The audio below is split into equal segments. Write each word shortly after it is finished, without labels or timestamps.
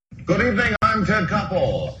Good evening, I'm Ted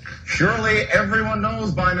Koppel. Surely everyone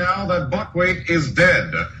knows by now that Buckwheat is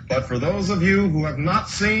dead. But for those of you who have not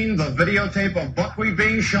seen the videotape of Buckwheat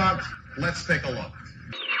being shot, let's take a look.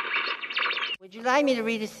 Would you like me to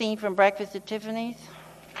read a scene from Breakfast at Tiffany's?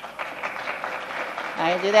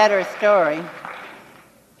 I can do that or a story.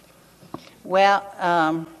 Well,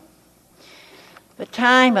 the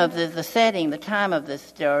time of the setting, the time of this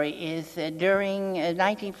story is during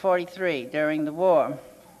 1943, during the war.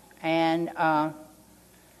 And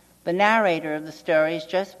the narrator of the story has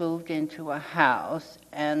just moved into a house,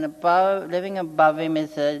 and living above him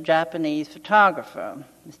is a Japanese photographer,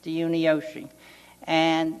 Mr. Yuniyoshi.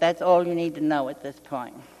 And that's all you need to know at this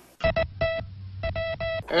point.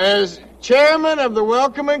 As chairman of the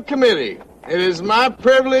Welcoming Committee, it is my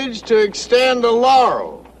privilege to extend a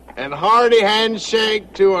laurel and hearty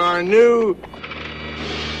handshake to our new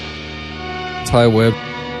Ty Webb,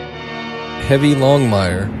 Heavy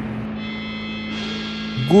Longmire,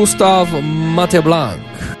 Gustav Mateblanc.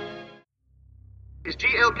 Is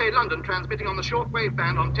GLK London transmitting on the shortwave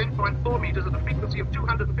band on 10.4 meters at a frequency of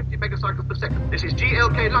 250 megacycles per second. This is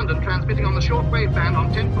GLK London transmitting on the shortwave band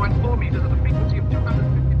on 10.4 meters at a frequency of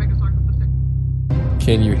 250 megacycles per second.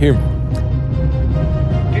 Can you hear me?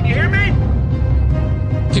 Can you hear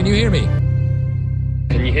me? Can you hear me?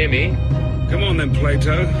 Can you hear me? Come on then,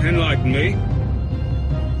 Plato. Enlighten me.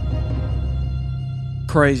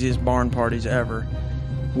 Craziest barn parties ever.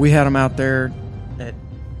 We had them out there at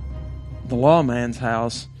the lawman's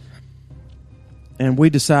house, and we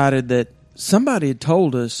decided that somebody had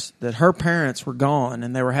told us that her parents were gone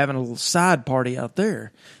and they were having a little side party out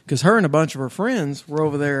there because her and a bunch of her friends were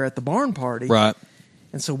over there at the barn party. Right.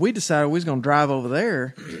 And so we decided we was going to drive over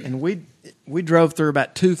there, and we drove through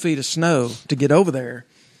about 2 feet of snow to get over there.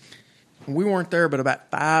 And we weren't there but about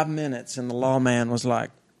 5 minutes, and the lawman was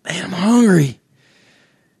like, "Man, I'm hungry."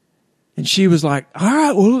 And she was like, "All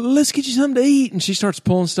right, well, let's get you something to eat." And she starts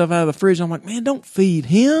pulling stuff out of the fridge. I'm like, "Man, don't feed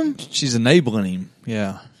him." She's enabling him.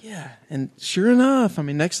 Yeah. Yeah. And sure enough, I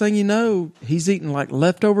mean, next thing you know, he's eating like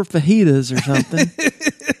leftover fajitas or something.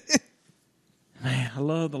 Man, I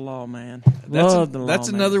love the law, man. That's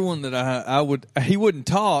another one that I would. He wouldn't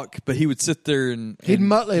talk, but he would sit there and he'd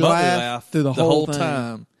muttly laugh through the whole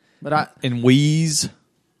time. But and wheeze.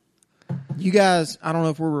 You guys, I don't know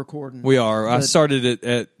if we're recording. We are. I started it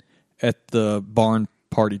at the barn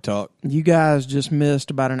party talk. You guys just missed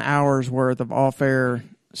about an hour's worth of off-air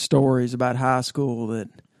stories about high school that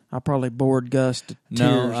I probably bored Gus to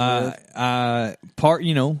tears with.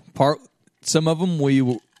 Some of them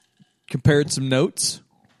we compared some notes.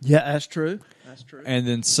 Yeah, that's true. That's true. And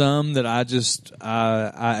then some that I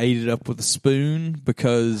ate it up with a spoon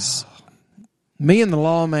because me and the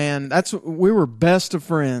lawman, we were best of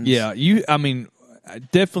friends. Yeah,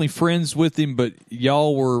 definitely friends with him, but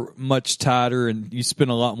y'all were much tighter and you spent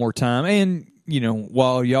a lot more time. And,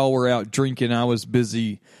 while y'all were out drinking, I was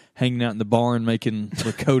busy hanging out in the barn making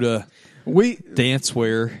Lakota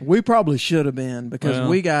dancewear. We probably should have been because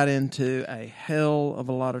we got into a hell of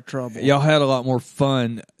a lot of trouble. Y'all had a lot more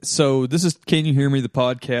fun. So this is Can You Hear Me, the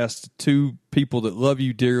podcast. Two people that love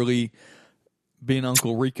you dearly being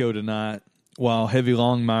Uncle Rico tonight. While Heavy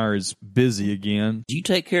Longmire is busy again. You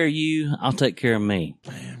take care of you, I'll take care of me.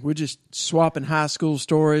 Man, we're just swapping high school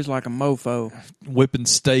stories like a mofo. Whipping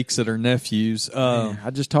steaks at our nephews.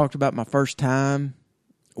 I just talked about my first time.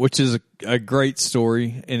 Which is a great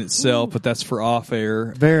story in itself, but that's for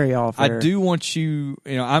off-air. Very off-air. I do want you,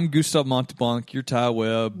 I'm Gustav Monteblanc, you're Ty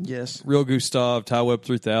Webb. Yes. Real Gustav, Ty Webb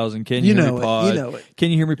 3000. Can you hear me pod? You know it.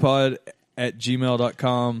 Can you hear me pod at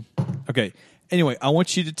gmail.com. Okay. Anyway, I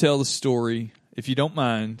want you to tell the story, if you don't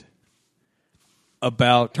mind,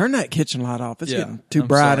 about... Turn that kitchen light off. It's getting too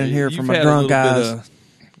bright in here for my drunk eyes.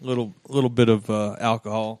 Little bit of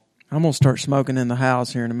alcohol. I'm going to start smoking in the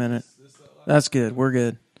house here in a minute. That's good. We're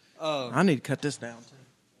good. I need to cut this down, too.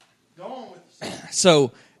 Go on with the story.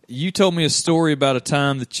 So, you told me a story about a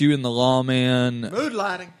time that you and the lawman... Mood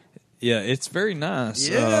lighting. Yeah, it's very nice.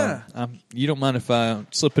 Yeah. You don't mind if I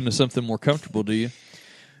slip into something more comfortable, do you?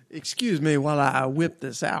 Excuse me while I whip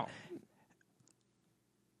this out.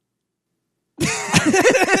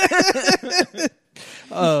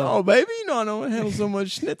 Oh, baby, I don't handle so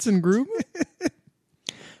much Schnitzengruber.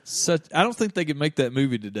 I don't think they could make that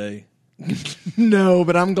movie today. No,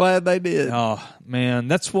 but I'm glad they did. Oh, man,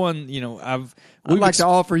 that's one, I'd like to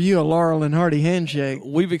offer you a Laurel and Hardy handshake.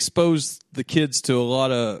 We've exposed the kids to a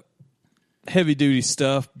lot of heavy-duty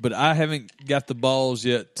stuff, but I haven't got the balls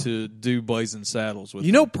yet to do Blazing Saddles with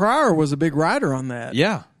them. Pryor was a big writer on that.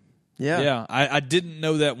 Yeah. Yeah. I didn't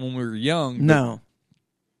know that when we were young. No.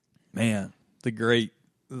 Man, the great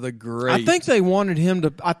the great. I think they wanted him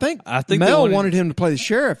to. I think Mel wanted him to play the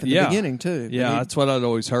sheriff in the beginning too. Yeah, that's what I'd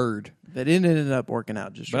always heard. But it ended up working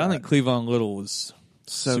out just. But right. I think Cleavon Little was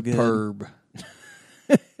so superb.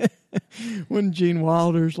 When Gene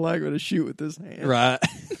Wilder's like going to shoot with his hand, right?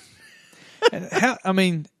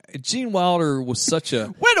 And Gene Wilder was such a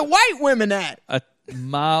where the white women at? A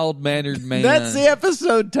mild-mannered man. That's the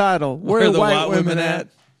episode title. Where the white women at?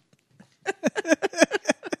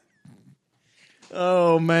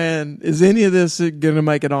 Oh man, is any of this going to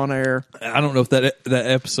make it on air? I don't know if that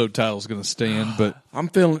episode title is going to stand, but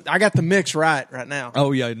I got the mix right now.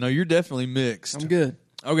 Oh yeah, no, you're definitely mixed. I'm good.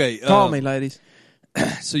 Okay, call me, ladies.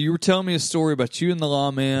 So you were telling me a story about you and the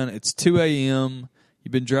lawman. It's 2 a.m.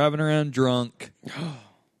 You've been driving around drunk,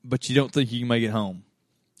 but you don't think you can make it home,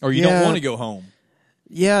 or you don't want to go home.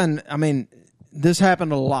 Yeah, and this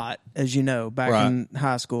happened a lot, as you know, back in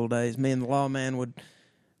high school days. Me and the lawman would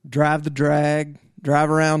drive the drag, drive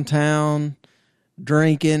around town,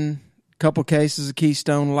 drinking, a couple cases of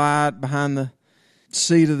Keystone Light behind the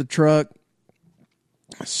seat of the truck,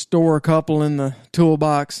 store a couple in the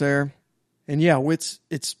toolbox there. And yeah,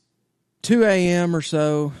 it's 2 a.m. or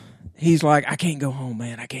so. He's like, I can't go home,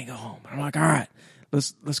 man. I can't go home. I'm like, all right,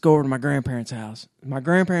 let's go over to my grandparents' house. My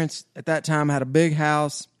grandparents at that time had a big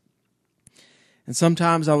house, and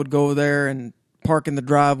sometimes I would go over there and park in the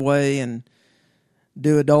driveway and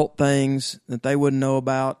do adult things that they wouldn't know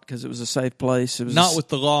about because it was a safe place. It was not with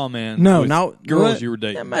the lawman. No, with not girls you were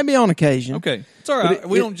dating. Yeah, maybe on occasion. Okay, it's all right.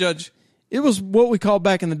 We don't judge. It was what we called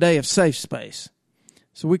back in the day of safe space.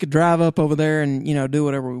 So we could drive up over there and, do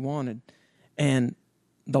whatever we wanted. And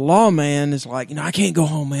the lawman is like, I can't go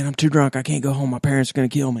home, man. I'm too drunk. I can't go home. My parents are going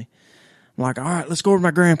to kill me. I'm like, all right, let's go over to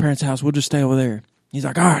my grandparents' house. We'll just stay over there. He's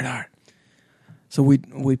like, all right. So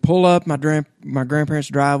we pull up my grandparents'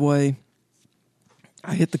 driveway.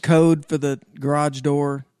 I hit the code for the garage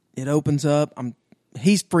door. It opens up.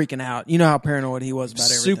 He's freaking out. You know how paranoid he was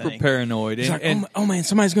about everything. Super paranoid. He's like, oh man,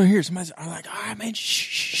 somebody's going to hear. I'm like, all right, man,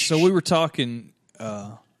 shh. So we were talking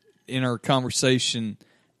in our conversation.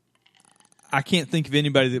 I can't think of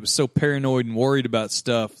anybody that was so paranoid and worried about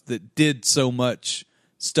stuff that did so much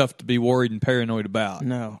stuff to be worried and paranoid about.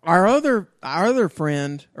 No. Our other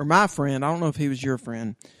friend, or my friend, I don't know if he was your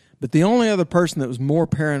friend, but the only other person that was more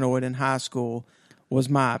paranoid in high school was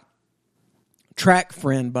my track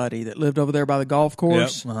friend buddy that lived over there by the golf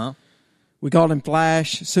course. Yep. Uh-huh. We called him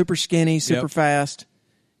Flash, super skinny, super fast,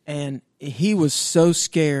 and he was so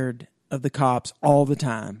scared of the cops all the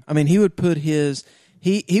time. He would put his...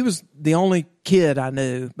 He was the only kid I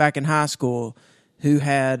knew back in high school who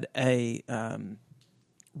had a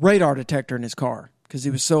radar detector in his car because he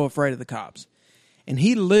was so afraid of the cops. And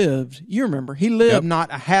he lived,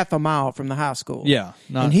 not a half a mile from the high school. Yeah.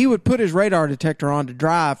 And he would put his radar detector on to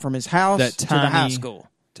drive from his house to the high school.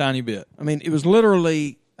 Tiny bit. It was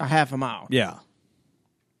literally a half a mile. Yeah.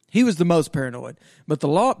 He was the most paranoid. But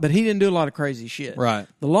he didn't do a lot of crazy shit. Right.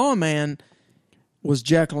 The lawman was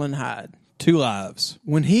Jekyll and Hyde. 2 lives.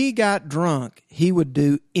 When he got drunk, he would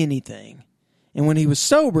do anything. And when he was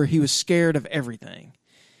sober, he was scared of everything.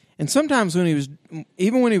 And sometimes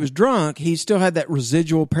even when he was drunk, he still had that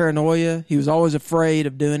residual paranoia. He was always afraid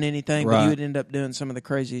of doing anything, but he would end up doing some of the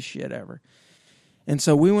craziest shit ever. And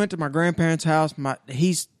so we went to my grandparents' house.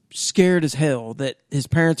 He's scared as hell that his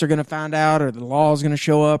parents are going to find out or the law is going to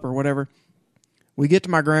show up or whatever. We get to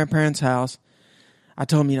my grandparents' house. I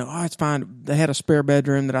told him, it's fine. They had a spare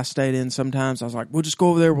bedroom that I stayed in sometimes. I was like, we'll just go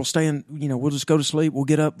over there. We'll stay in, we'll just go to sleep. We'll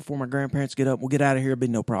get up before my grandparents get up. We'll get out of here. It'll be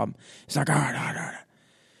no problem. He's like, all right.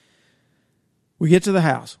 We get to the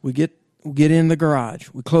house. We get in the garage.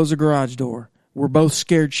 We close the garage door. We're both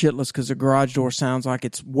scared shitless because the garage door sounds like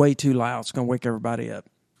it's way too loud. It's going to wake everybody up.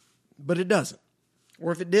 But it doesn't.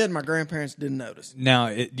 Or if it did, my grandparents didn't notice. Now,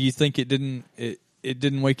 do you think it didn't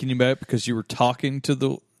wake anybody up because you were talking to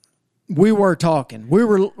the... We were talking. We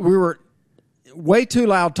were way too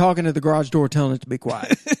loud talking to the garage door, telling it to be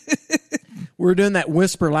quiet. We were doing that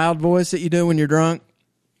whisper loud voice that you do when you're drunk,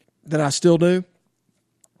 that I still do.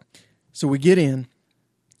 So we get in.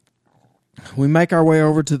 We make our way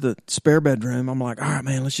over to the spare bedroom. I'm like, all right,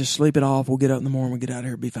 man, let's just sleep it off. We'll get up in the morning. We'll get out of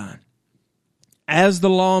here. It'll be fine. As the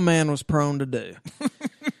lawman was prone to do,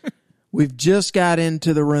 we've just got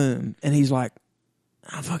into the room, and he's like,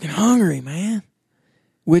 I'm fucking hungry, man.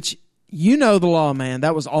 Which... the lawman,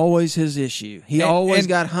 that was always his issue. He he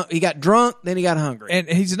got drunk, then he got hungry. And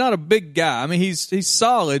he's not a big guy. he's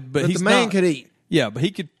solid, but he's the man not, could eat. Yeah, but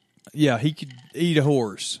he could eat a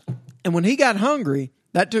horse. And when he got hungry,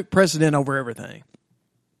 that took precedent over everything.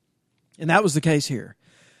 And that was the case here.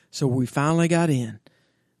 So we finally got in.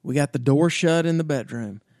 We got the door shut in the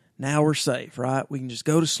bedroom. Now we're safe, right? We can just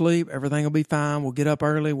go to sleep. Everything will be fine. We'll get up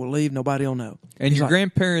early. We'll leave. Nobody will know. And your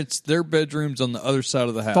grandparents, their bedroom's on the other side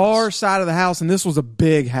of the house. Far side of the house, and this was a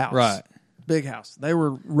big house. Right. Big house. They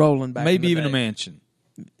were rolling back. Maybe in the even day. a mansion.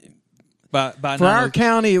 By For our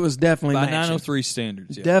county, it was definitely by mansion. 903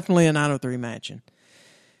 standards. Yeah. Definitely a 903 mansion.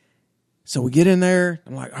 So we get in there.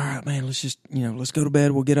 I'm like, all right, man, let's just, let's go to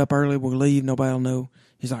bed. We'll get up early. We'll leave. Nobody will know.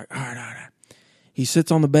 He's like, all right. He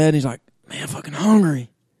sits on the bed. And he's like, man, I'm fucking hungry.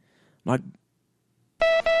 I'm like,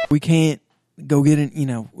 we can't go get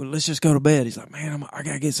in, let's just go to bed. He's like, man, I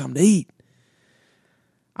got to get something to eat.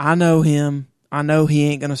 I know him. I know he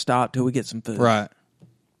ain't going to stop till we get some food. Right.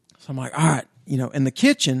 So I'm like, all right, in the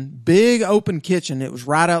kitchen, big open kitchen, it was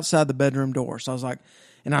right outside the bedroom door. So I was like,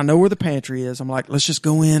 and I know where the pantry is. I'm like, let's just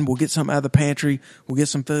go in. We'll get something out of the pantry. We'll get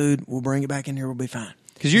some food. We'll bring it back in here. We'll be fine.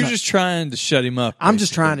 Because you're just trying to shut him up. I'm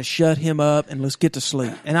just trying to shut him up and let's get to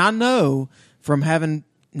sleep. And I know from having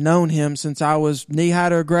known him since I was knee-high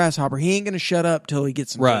to a grasshopper, he ain't going to shut up till he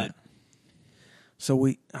gets some food. So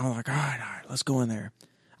I'm like, all right, let's go in there.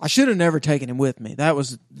 I should have never taken him with me. That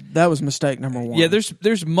was mistake number one. Yeah,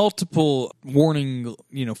 there's multiple warning,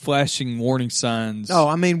 flashing warning signs. Oh,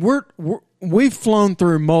 I mean, we've flown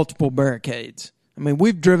through multiple barricades. I mean,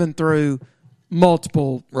 we've driven through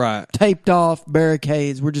multiple taped off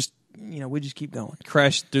barricades. We're just, we just keep going.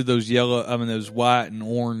 Crashed through those those white and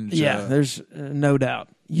orange. Yeah, there's no doubt.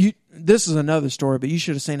 This is another story, but you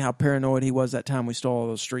should have seen how paranoid he was that time we stole all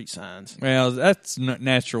those street signs. Well, that's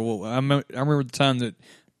natural. I remember the time that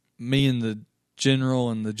me and the general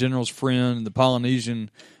and the general's friend and the Polynesian,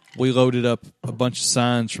 we loaded up a bunch of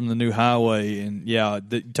signs from the new highway, and you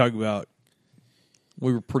talk about,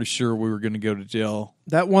 we were pretty sure we were going to go to jail.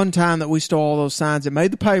 That one time that we stole all those signs, it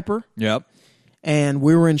made the paper. Yep. And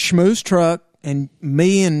we were in Schmoo's truck, and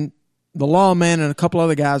me and the lawman and a couple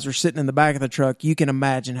other guys were sitting in the back of the truck. You can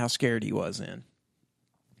imagine how scared he was then.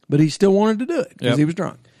 But he still wanted to do it because he was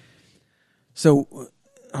drunk. So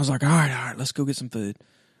I was like, all right, let's go get some food.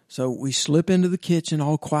 So we slip into the kitchen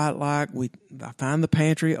all quiet like. I find the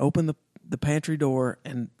pantry, open the pantry door,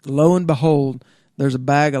 and lo and behold, there's a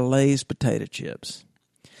bag of Lay's potato chips.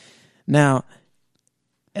 Now,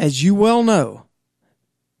 as you well know,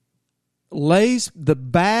 the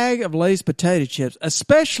bag of Lay's potato chips,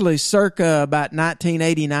 especially circa about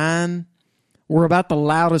 1989, were about the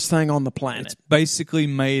loudest thing on the planet. It's basically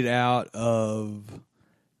made out of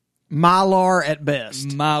Mylar at best.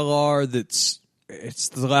 Mylar it's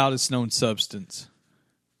the loudest known substance.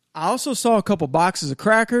 I also saw a couple boxes of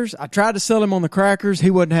crackers. I tried to sell him on the crackers.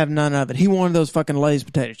 He wouldn't have none of it. He wanted those fucking Lay's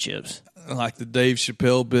potato chips. Like the Dave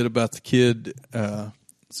Chappelle bit about the kid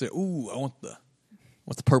say, "Ooh, I want the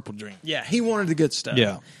purple drink." Yeah, he wanted the good stuff.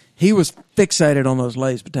 Yeah. He was fixated on those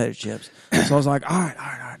Lay's potato chips. So I was like, all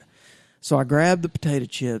right. So I grabbed the potato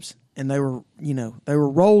chips, and they were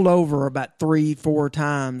rolled over about 3-4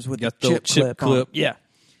 times with Got the chip clip. Yeah.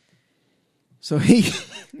 So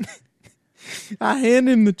I hand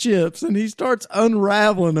him the chips, and he starts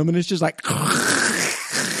unraveling them, and it's just like,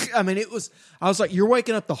 I mean, I was like, you're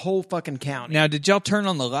waking up the whole fucking county. Now, did y'all turn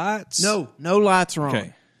on the lights? No lights are on.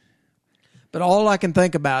 Okay. But all I can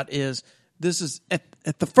think about is this is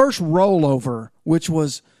at the first rollover, which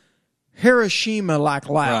was Hiroshima-like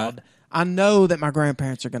loud. Right. I know that my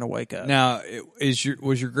grandparents are going to wake up. Now, was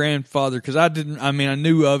your grandfather? Because I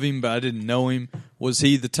knew of him, but I didn't know him. Was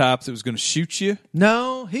he the type that was going to shoot you?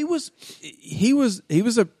 No, he was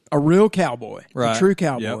a real cowboy, right. A true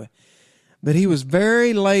cowboy. Yep. But he was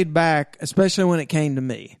very laid back, especially when it came to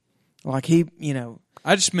me. Like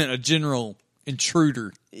I just meant a general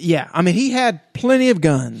intruder. Yeah, I mean, he had plenty of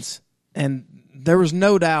guns, and there was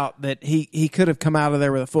no doubt that he could have come out of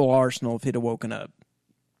there with a full arsenal if he'd have woken up.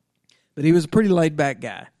 But he was a pretty laid-back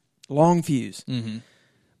guy, long fuse. Mm-hmm.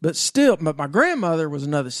 But my grandmother was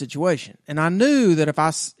another situation, and I knew that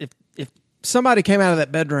if somebody came out of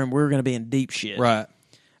that bedroom, we were going to be in deep shit. Right.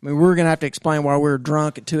 I mean, we were going to have to explain why we were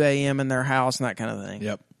drunk at 2 a.m. in their house and that kind of thing.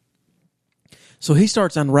 Yep. So he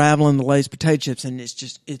starts unraveling the Lay's potato chips, and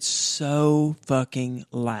it's so fucking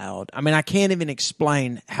loud. I mean, I can't even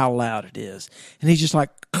explain how loud it is. And he's just like,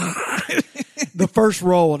 the first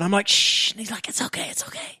roll, and I'm like, shh. And he's like, it's okay.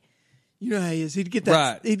 You know how he is. He'd get that.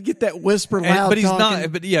 Right. He'd get that whisper loud. But he's talking.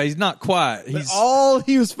 not. But yeah, he's not quiet. All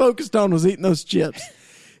he was focused on was eating those chips.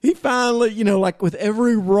 He finally, like with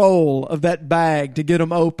every roll of that bag to get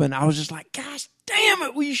them open, I was just like, gosh damn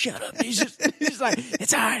it, will you shut up? He's like,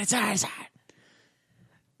 it's all right.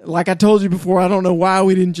 Like I told you before, I don't know why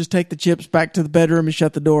we didn't just take the chips back to the bedroom and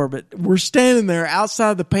shut the door, but we're standing there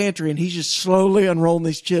outside the pantry, and he's just slowly unrolling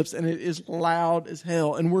these chips, and it is loud as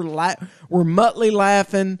hell. And we're muttly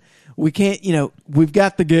laughing. We can't, we've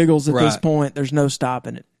got the giggles at this Right. point. There's no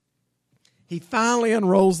stopping it. He finally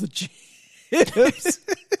unrolls the chips.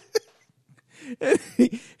 And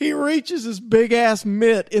he reaches his big ass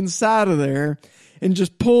mitt inside of there and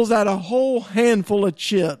just pulls out a whole handful of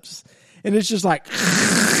chips. And it's just like,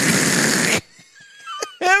 I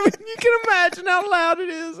mean, you can imagine how loud it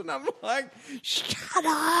is. And I'm like, shut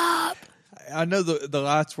up. I know the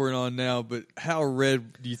lights weren't on now, but how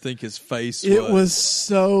red do you think his face was? It was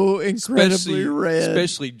so incredibly red.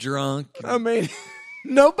 Especially drunk. I mean,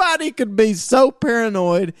 nobody could be so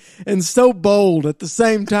paranoid and so bold at the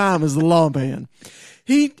same time as the lawman.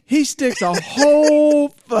 He sticks a whole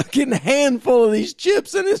fucking handful of these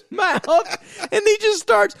chips in his mouth, and he just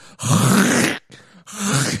starts.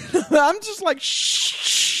 I'm just like,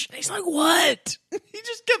 shh. He's like, what? He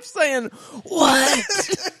just kept saying,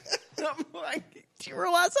 what? I'm like, do you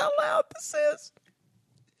realize how loud this is?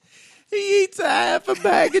 He eats a half a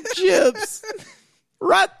bag of chips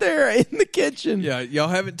right there in the kitchen. Yeah, y'all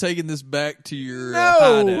haven't taken this back to your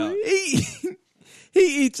hideout.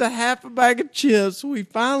 He eats a half a bag of chips. We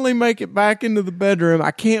finally make it back into the bedroom.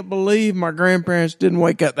 I can't believe my grandparents didn't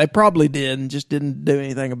wake up. They probably did and just didn't do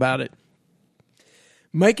anything about it.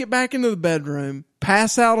 Make it back into the bedroom,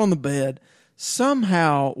 pass out on the bed,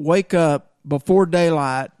 somehow wake up before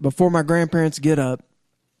daylight, before my grandparents get up,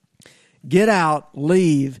 get out,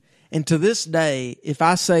 leave. And to this day, if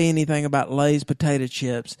I say anything about Lay's potato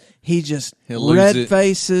chips, he just red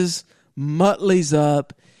faces, mutleys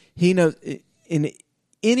up. He knows. And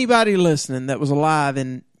anybody listening that was alive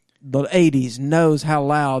in the 80s knows how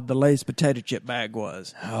loud the Lay's potato chip bag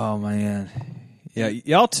was. Oh, man. Yeah,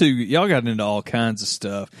 y'all got into all kinds of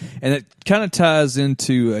stuff. And it kind of ties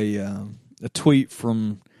into a tweet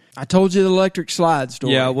from... I told you the electric slide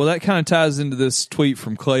story. Yeah, well, that kind of ties into this tweet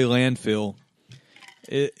from Clay Landfill.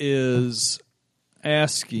 It is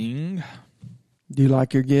asking... Do you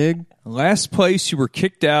like your gig? Last place you were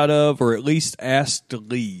kicked out of or at least asked to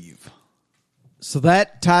leave. So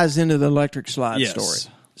that ties into the electric slide Yes.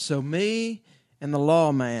 story. So me and the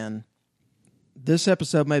lawman, this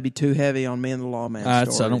episode may be too heavy on me and the lawman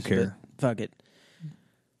stories. I don't care. Fuck it.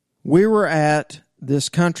 We were at this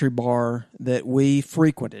country bar that we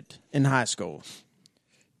frequented in high school,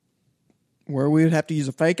 where we would have to use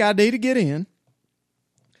a fake ID to get in.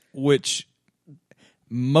 Which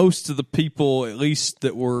most of the people, at least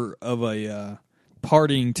that were of a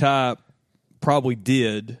partying type, probably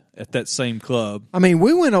did at that same club. I mean,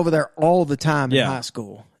 we went over there all the time in Yeah. high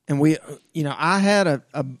school. And we, I had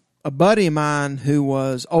a buddy of mine who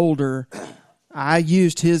was older. I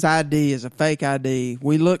used his ID as a fake ID.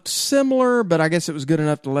 We looked similar, but I guess it was good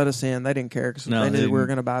enough to let us in. They didn't care because they knew we were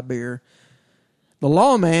going to buy beer. The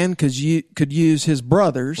lawman could use his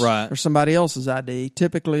brother's or somebody else's ID,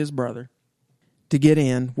 typically his brother, to get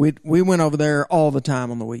in. We went over there all the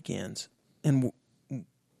time on the weekends. And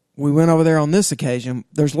we went over there on this occasion.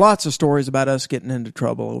 There's lots of stories about us getting into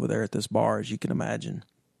trouble over there at this bar, as you can imagine.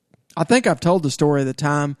 I think I've told the story of the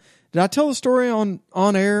time. Did I tell the story on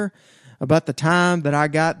air about the time that I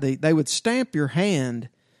got they would stamp your hand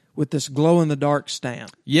with this glow-in-the-dark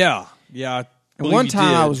stamp? Yeah. And one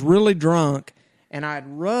time I was really drunk, and I'd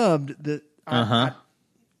rubbed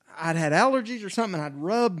I'd had allergies or something, and I'd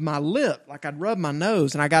rubbed my lip, like I'd rubbed my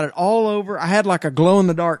nose, and I got it all over. I had like a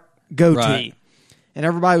glow-in-the-dark goatee. Right. And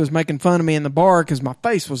everybody was making fun of me in the bar because my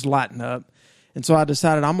face was lighting up. And so I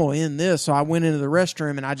decided I'm going to end this. So I went into the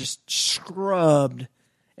restroom and I just scrubbed.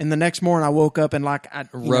 And the next morning I woke up and like I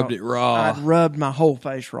rubbed it raw. I'd rubbed my whole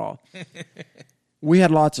face raw. We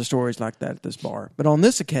had lots of stories like that at this bar. But on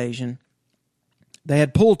this occasion, they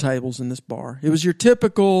had pool tables in this bar. It was your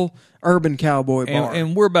typical urban cowboy bar.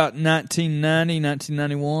 And we're about 1990,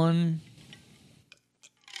 1991.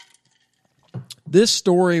 This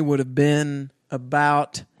story would have been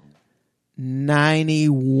about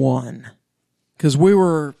 91 because we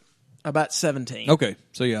were about 17. Okay,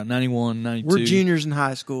 so yeah, 91, 92. We're juniors in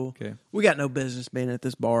high school. Okay. We got no business being at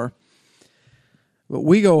this bar. But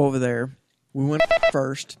we go over there. We went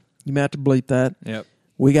first. You may have to bleep that. Yep.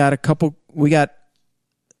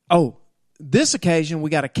 This occasion we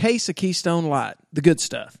got a case of Keystone Light, the good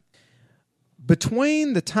stuff.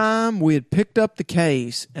 Between the time we had picked up the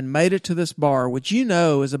case and made it to this bar, which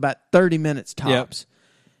is about 30 minutes tops,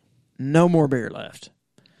 no more beer left.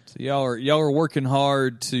 So y'all are working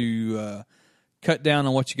hard to cut down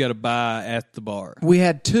on what you got to buy at the bar. We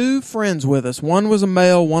had two friends with us. One was a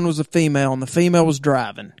male, one was a female, and the female was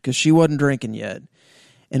driving because she wasn't drinking yet.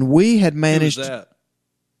 And we had managed... Who was that?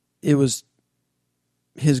 It was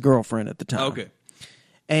his girlfriend at the time. Okay.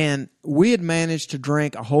 And we had managed to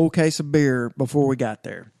drink a whole case of beer before we got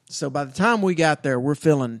there. So by the time we got there, we're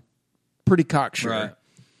feeling pretty cocksure. Right.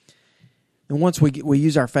 And once we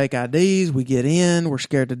use our fake IDs, we get in. We're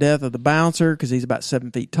scared to death of the bouncer because he's about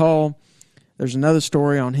 7 feet tall. There's another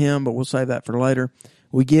story on him, but we'll save that for later.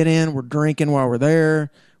 We get in. We're drinking while we're there.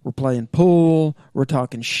 We're playing pool. We're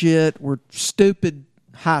talking shit. We're stupid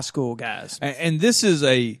high school guys. And this is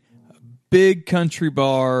a big country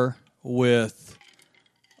bar with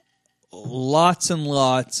lots and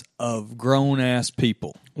lots of grown-ass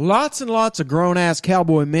people. Lots and lots of grown-ass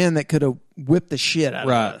cowboy men that could have whipped the shit out of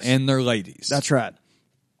us. And their ladies. That's right.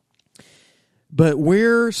 But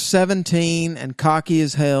we're 17 and cocky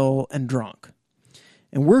as hell and drunk.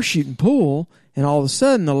 And we're shooting pool, and all of a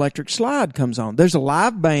sudden the electric slide comes on. There's a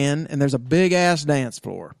live band, and there's a big-ass dance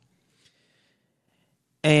floor.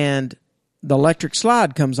 And the electric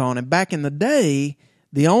slide comes on. And back in the day,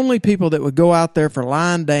 the only people that would go out there for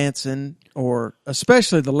line dancing, or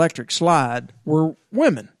especially the electric slide, were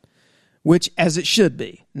women. Which, as it should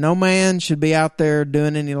be. No man should be out there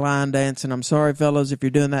doing any line dancing. I'm sorry, fellas, if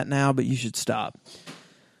you're doing that now, but you should stop.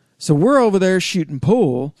 So we're over there shooting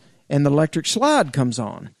pool, and the electric slide comes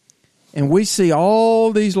on. And we see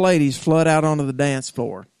all these ladies flood out onto the dance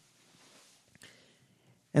floor.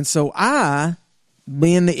 And so I,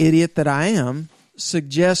 being the idiot that I am,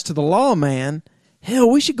 suggest to the lawman, hell,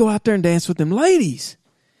 we should go out there and dance with them ladies.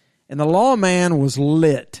 And the lawman was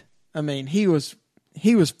lit. I mean, he was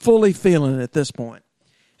fully feeling it at this point.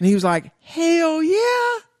 And he was like, hell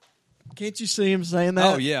yeah. Can't you see him saying that?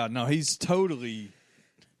 Oh, yeah. No, he's totally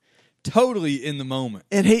in the moment.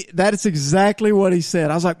 And that is exactly what he said.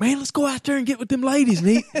 I was like, man, let's go out there and get with them ladies.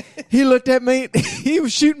 And he looked at me. He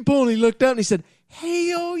was shooting pool, and he looked up, and he said,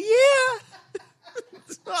 hell yeah.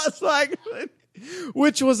 So I was like,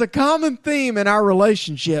 which was a common theme in our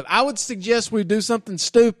relationship. I would suggest we do something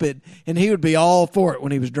stupid, and he would be all for it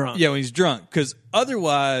when he was drunk. Yeah, when he's drunk, because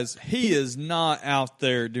otherwise he is not out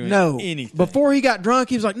there doing anything. Before he got drunk,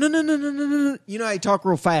 he was like, no. You know how he talk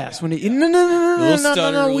real fast when he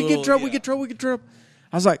no. We get trouble.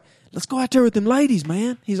 I was like, let's go out there with them ladies,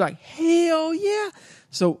 man. He's like, hell yeah.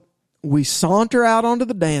 So we saunter out onto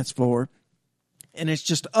the dance floor. And it's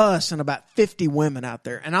just us and about 50 women out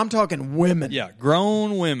there. And I'm talking women. Yeah,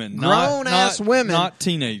 grown women. Grown-ass women. Not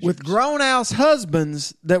teenagers. With grown-ass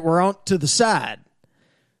husbands that were on to the side.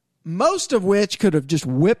 Most of which could have just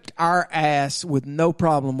whipped our ass with no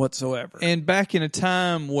problem whatsoever. And back in a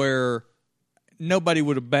time where nobody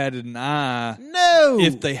would have batted an eye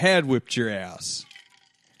if they had whipped your ass.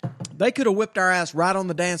 They could have whipped our ass right on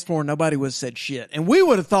the dance floor and nobody would have said shit. And we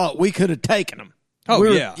would have thought we could have taken them. Oh,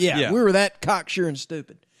 yeah. We were that cocksure and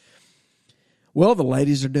stupid. Well, the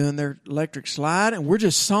ladies are doing their electric slide, and we're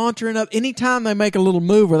just sauntering up. Anytime they make a little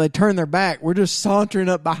move where they turn their back, we're just sauntering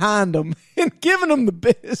up behind them and giving them the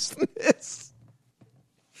business.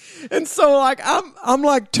 And so, like, I'm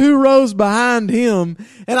like 2 rows behind him,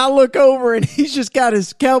 and I look over, and he's just got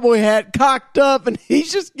his cowboy hat cocked up, and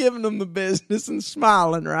he's just giving them the business and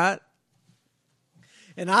smiling, right?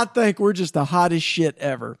 And I think we're just the hottest shit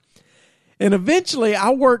ever. And eventually I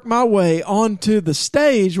work my way onto the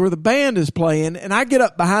stage where the band is playing, and I get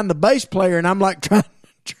up behind the bass player, and I'm like trying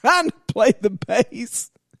to play the bass.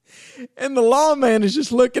 And the lawman is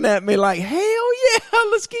just looking at me like, hell yeah,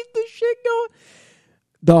 let's keep this shit going.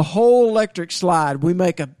 The whole electric slide, we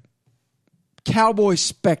make a cowboy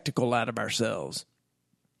spectacle out of ourselves.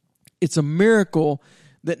 It's a miracle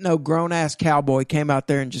that no grown-ass cowboy came out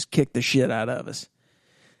there and just kicked the shit out of us.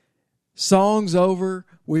 Song's over.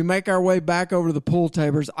 We make our way back over to the pool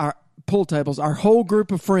tables. Our whole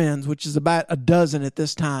group of friends, which is about a dozen at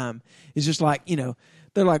this time, is just like,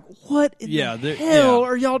 they're like, what in the hell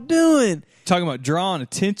are y'all doing? Talking about drawing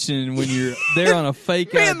attention when you're there on a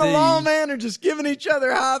fake Me ID. and the lawman are just giving each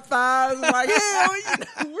other high fives. Like, hell,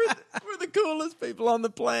 we're the coolest people on the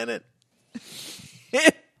planet.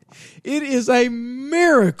 It is a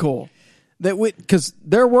miracle that because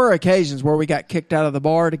there were occasions where we got kicked out of the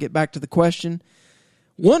bar, to get back to the question.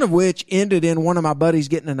 One of which ended in one of my buddies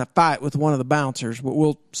getting in a fight with one of the bouncers, but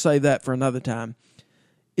we'll save that for another time.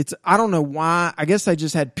 I don't know why. I guess they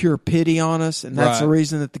just had pure pity on us, and that's the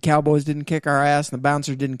reason that the Cowboys didn't kick our ass and the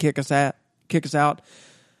bouncers didn't kick us out.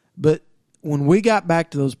 But when we got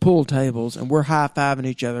back to those pool tables and we're high-fiving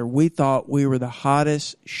each other, we thought we were the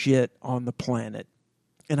hottest shit on the planet.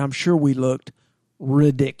 And I'm sure we looked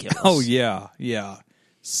ridiculous. Oh, yeah.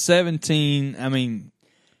 17, I mean...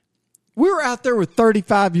 We were out there with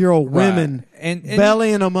 35-year-old women and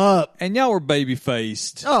bellying them up. And y'all were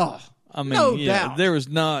baby-faced. Oh, I mean, no doubt. There was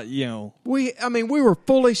not, We were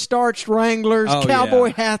fully starched Wranglers,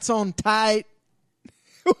 cowboy hats on tight.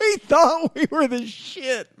 We thought we were the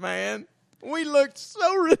shit, man. We looked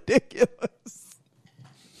so ridiculous.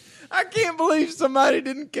 I can't believe somebody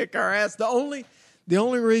didn't kick our ass. The only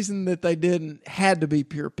reason that they didn't had to be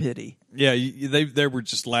pure pity. Yeah, they were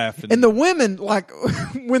just laughing. And the women, like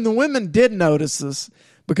when the women did notice us,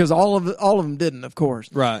 because all of them didn't, of course.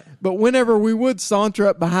 Right. But whenever we would saunter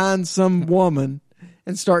up behind some woman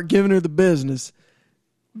and start giving her the business,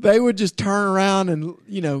 they would just turn around and,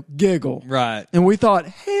 giggle. Right. And we thought,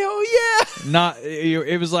 hell yeah.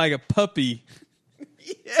 It was like a puppy.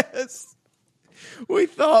 Yes. We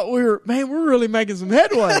thought we're really making some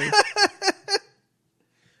headway.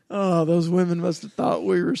 Oh, those women must have thought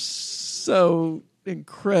we were so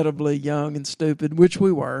incredibly young and stupid, which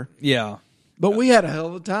we were. Yeah. But we had a hell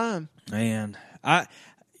of a time. Man, I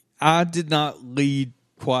did not lead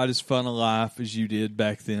quite as fun a life as you did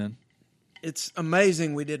back then. It's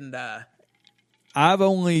amazing we didn't die.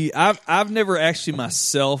 I've never actually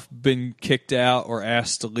myself been kicked out or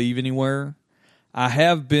asked to leave anywhere. I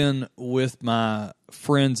have been with my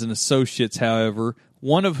friends and associates, however,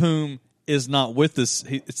 one of whom is not with us.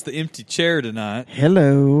 It's the empty chair tonight.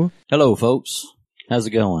 Hello. Hello, folks. How's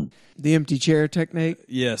it going? The empty chair technique?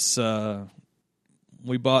 Yes,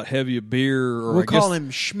 we bought Heavy a beer. Or we'll call him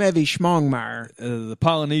Schmevy Schmongmeyer. The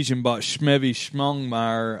Polynesian bought Schmevy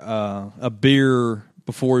Schmongmeyer a beer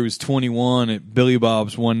before he was 21 at Billy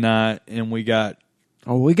Bob's one night, and we got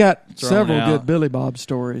several out. good Billy Bob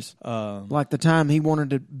stories. Like the time he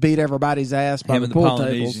wanted to beat everybody's ass by the pool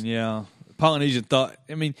tables. Yeah. The Polynesian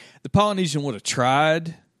the Polynesian would have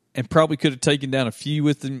tried and probably could have taken down a few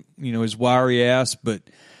with him, his wiry ass, but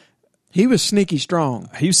he was sneaky strong.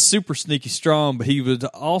 He was super sneaky strong, but he was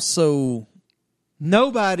also...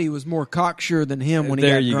 Nobody was more cocksure than him when he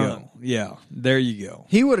got drunk. Go. Yeah, there you go.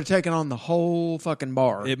 He would have taken on the whole fucking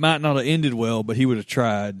bar. It might not have ended well, but he would have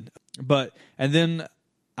tried. And then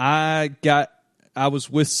I was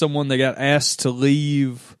with someone that got asked to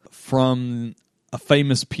leave from a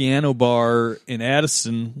famous piano bar in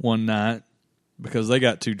Addison one night because they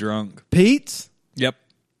got too drunk. Pete's? Yep.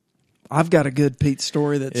 I've got a good Pete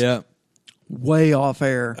story that's way off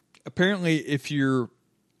air. Apparently, if you're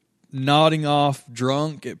nodding off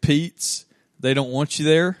drunk at Pete's, they don't want you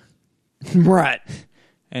there. Right.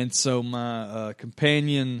 And so my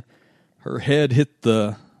companion, her head hit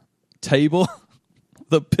the table,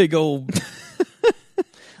 the big old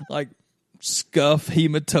scuff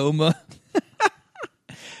hematoma.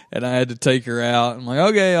 And I had to take her out. I'm like,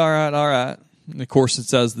 okay, all right. And of course,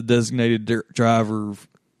 since I was the designated driver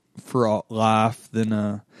for life,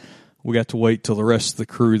 then we got to wait till the rest of the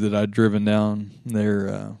crew that I'd driven down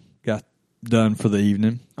there got done for the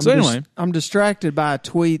evening. Anyway. I'm distracted by a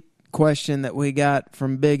tweet question that we got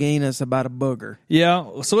from Big Enos about a booger.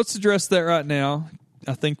 Yeah, so let's address that right now.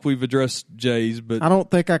 I think we've addressed Jay's, but I don't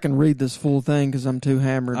think I can read this full thing because I'm too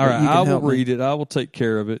hammered. All right, I will read it. I will take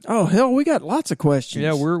care of it. Oh hell, we got lots of questions.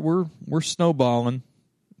 Yeah, we're snowballing,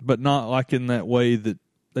 but not like in that way that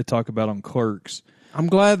they talk about on Clerks. I'm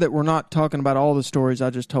glad that we're not talking about all the stories I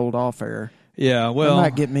just told off air. Yeah, well, that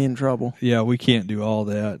might get me in trouble. Yeah, we can't do all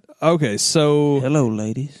that. Okay, so hello,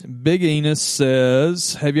 ladies. Big Enos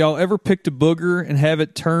says, have y'all ever picked a booger and have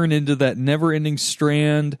it turn into that never-ending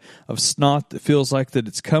strand of snot that feels like that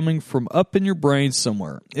it's coming from up in your brain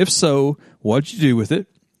somewhere? If so, what'd you do with it,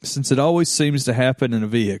 since it always seems to happen in a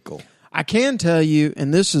vehicle? I can tell you,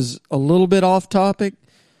 and this is a little bit off topic,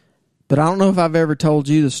 but I don't know if I've ever told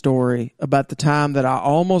you the story about the time that I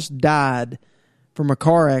almost died from a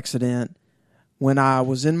car accident when I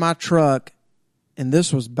was in my truck, and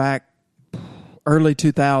this was back early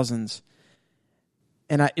 2000s,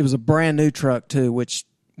 and it was a brand new truck too, which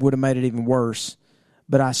would have made it even worse.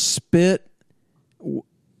 But I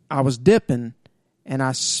was dipping, and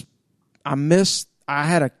I missed. I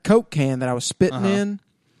had a Coke can that I was spitting in,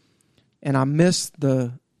 and I missed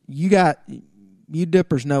you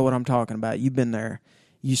dippers know what I'm talking about. You've been there.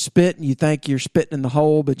 You spit and you think you're spitting in the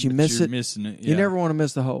hole, but you're missing it. Yeah. You never want to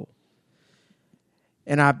miss the hole.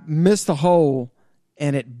 And I missed the hole,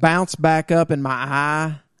 and it bounced back up in my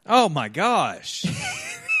eye. Oh, my gosh.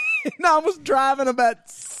 And I was driving about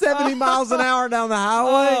 70 miles an hour down the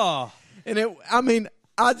highway. Oh. And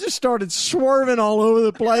I just started swerving all over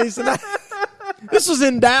the place. And this was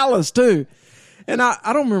in Dallas, too. And I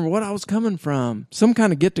don't remember what I was coming from, some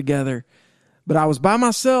kind of get-together. But I was by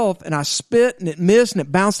myself, and I spit, and it missed, and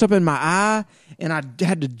it bounced up in my eye, and I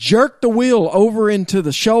had to jerk the wheel over into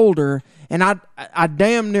the shoulder, and I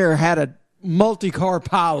damn near had a multi-car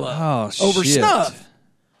pileup over snuff.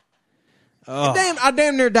 Oh. I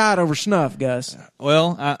damn near died over snuff, Gus.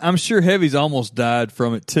 Well, I'm sure Heavy's almost died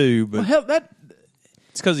from it, too. But hell,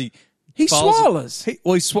 it's because he swallows. He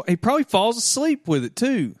probably falls asleep with it,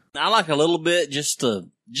 too. I like a little bit just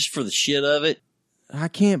for the shit of it. I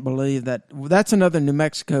can't believe that. That's another New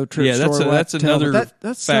Mexico trip. Yeah, story that's another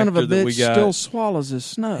that son of a factor that we bitch got. still swallows his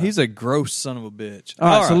snow. He's a gross son of a bitch.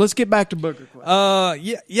 All right, so let's get back to Booger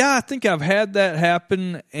Quest. Yeah, I think I've had that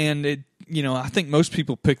happen, and I think most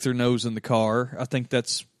people pick their nose in the car. I think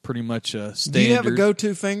that's pretty much a standard. Do you have a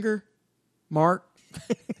go-to finger, Mark?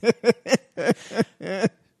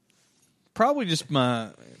 Probably just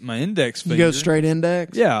my index finger. You go straight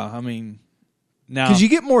index? Yeah, I mean, now because you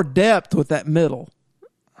get more depth with that middle.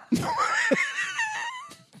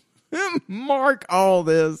 Mark all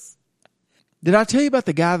this. Did I tell you about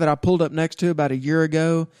the guy that I pulled up next to about a year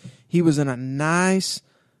ago? He was in a nice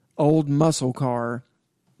old muscle car.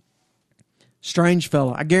 Strange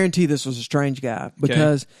fella. I guarantee this was a strange guy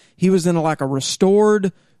because he was in a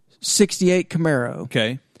restored 68 Camaro.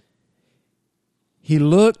 Okay. He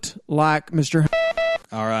looked like Mr.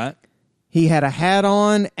 All right. He had a hat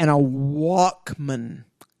on and a Walkman.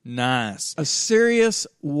 Nice. A serious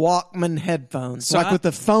Walkman headphones. So with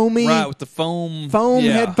the foamy. Right, with the foam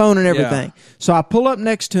headphone and everything. Yeah. So I pull up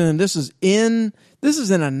next to him. This is in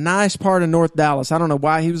a nice part of North Dallas. I don't know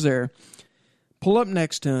why he was there. Pull up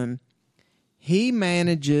next to him. He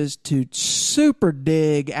manages to super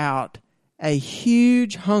dig out a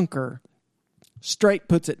huge hunker. Straight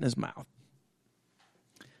puts it in his mouth.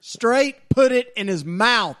 Straight put it in his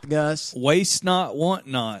mouth, Gus. Waste not, want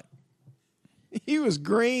not. He was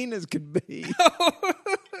green as could be.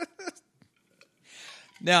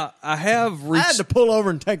 Now, I had to pull over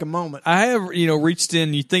and take a moment. I have, reached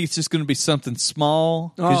in. You think it's just going to be something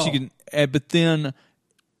small because you can, but then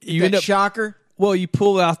you end up shocker. Well, you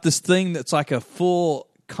pull out this thing that's like a full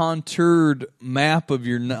contoured map of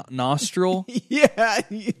your nostril. Yeah,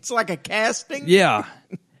 it's like a casting. Yeah.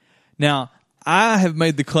 Now, I have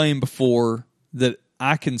made the claim before that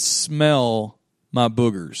I can smell my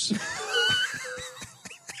boogers.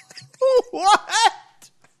 What?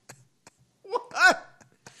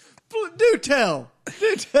 Do tell.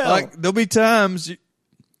 Like, there'll be times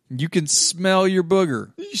you can smell your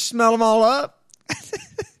booger. You smell them all up?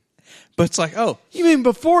 But it's like, oh. You mean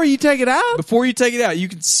before you take it out? Before you take it out, you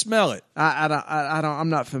can smell it. I'm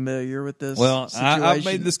not familiar with this. Well, situation. I've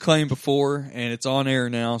made this claim before, and it's on air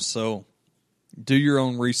now, so do your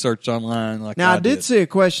own research online. Now, I did see a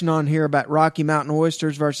question on here about Rocky Mountain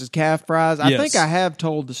oysters versus calf fries. I think I have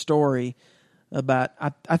told the story about,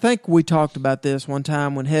 I think we talked about this one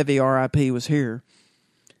time when Heavy RIP was here,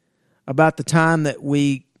 about the time that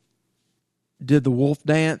we did the wolf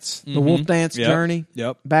dance, journey.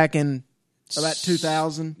 Yep. Back in about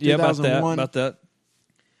 2000, yeah, 2001. About that.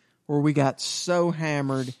 Where we got so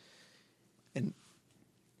hammered and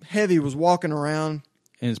Heavy was walking around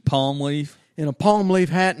in his palm leaf. In a palm leaf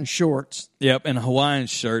hat and shorts. Yep, and a Hawaiian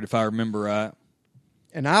shirt, if I remember right.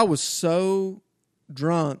 And I was so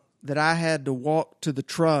drunk that I had to walk to the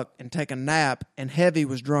truck and take a nap, and Heavy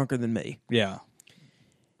was drunker than me. Yeah.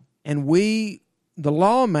 And the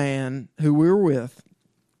lawman who we were with,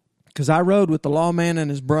 because I rode with the lawman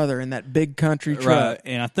and his brother in that big country truck. Right,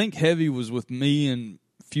 and I think Heavy was with me and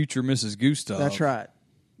future Mrs. Gustav. That's right.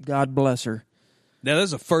 God bless her. Now,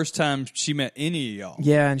 that's the first time she met any of y'all.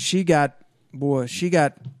 Yeah, and she got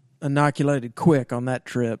inoculated quick on that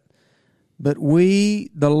trip. But the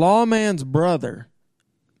lawman's brother,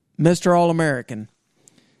 Mr. All-American,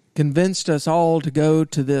 convinced us all to go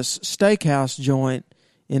to this steakhouse joint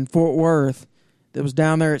in Fort Worth that was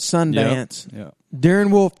down there at Sundance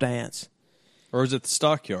during Wolf Dance. Or was it the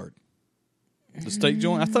Stockyard? The steak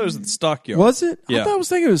joint? I thought it was at the Stockyard. Was it? Yeah. I was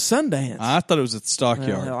thinking it was Sundance. I thought it was at the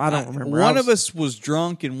Stockyard. Well, I don't remember. One of us was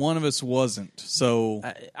drunk and one of us wasn't. So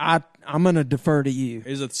I'm going to defer to you. It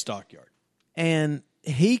was at the Stockyard. And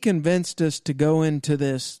he convinced us to go into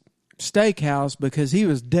this steakhouse because he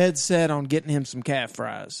was dead set on getting him some calf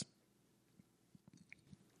fries.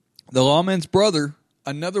 The lawman's brother,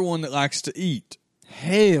 another one that likes to eat.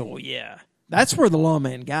 Hell yeah. That's where the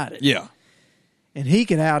lawman got it. Yeah. And he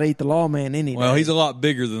could out-eat the lawman any day. Well, he's a lot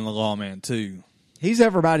bigger than the lawman, too. He's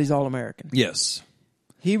everybody's All-American. Yes.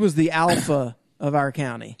 He was the alpha of our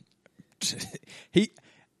county.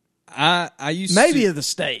 I used Maybe of the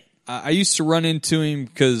state. I used to run into him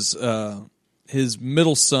because his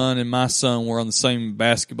middle son and my son were on the same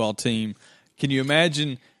basketball team. Can you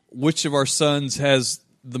imagine which of our sons has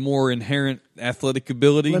the more inherent athletic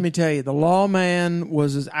ability? Let me tell you, the lawman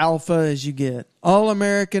was as alpha as you get.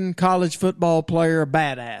 All-American college football player,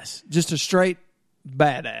 badass. Just a straight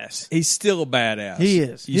badass. He's still a badass. He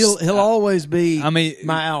is. He'll always be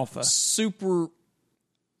my alpha. Super,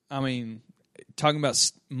 talking about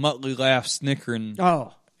Muttley laugh snickering.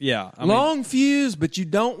 Oh. Yeah. Long fuse, but you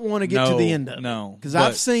don't want to get to the end of it. No. Because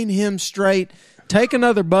I've seen him straight take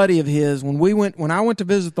another buddy of his. When I went to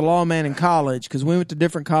visit the lawman in college, because we went to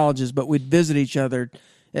different colleges, but we'd visit each other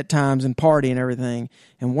at times and party and everything.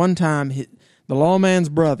 And one time, the lawman's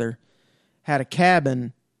brother had a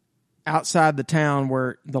cabin outside the town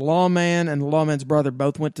where the lawman and the lawman's brother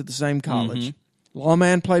both went to the same college. Mm-hmm.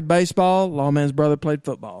 Lawman played baseball. Lawman's brother played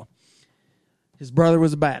football. His brother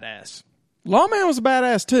was a badass. Lawman was a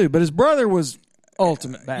badass too, but his brother was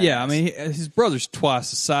ultimate badass. Yeah, I mean, his brother's twice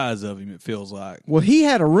the size of him, it feels like. Well, he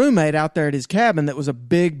had a roommate out there at his cabin that was a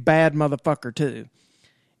big, bad motherfucker too.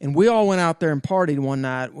 And we all went out there and partied one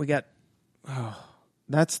night.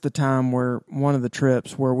 That's the time where one of the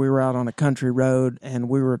trips where we were out on a country road and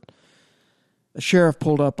a sheriff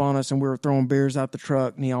pulled up on us and we were throwing beers out the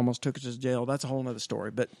truck and he almost took us to jail. That's a whole nother story.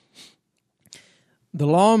 But the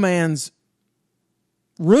lawman's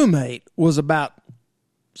roommate was about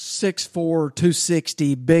 6'4",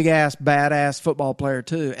 260, big-ass, badass football player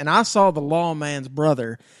too. And I saw the lawman's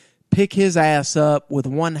brother pick his ass up with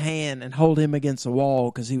one hand and hold him against the wall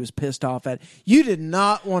because he was pissed off at it. You did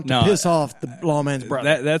not want to piss off the lawman's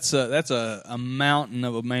brother. That's a mountain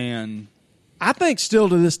of a man. I think still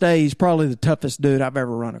to this day he's probably the toughest dude I've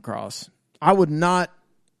ever run across. I would not...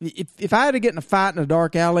 If I had to get in a fight in a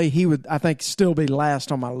dark alley, he would, I think, still be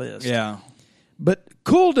last on my list. Yeah. But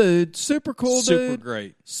cool dude, super cool dude. Super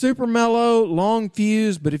great. Super mellow, long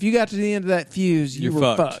fuse, but if you got to the end of that fuse, you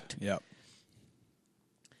were fucked. Yep.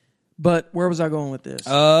 But where was I going with this?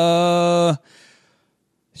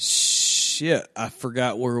 Shit, I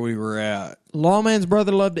forgot where we were at. Lawman's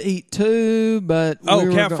brother loved to eat too, but...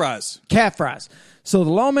 calf fries. Calf fries. So the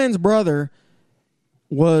lawman's brother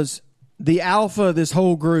was the alpha of this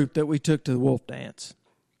whole group that we took to the wolf dance.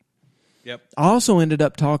 Yep. I also ended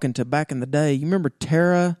up talking to, back in the day, you remember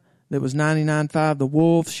Tara that was 99.5, the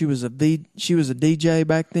Wolf? She was a DJ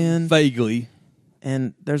back then. Vaguely.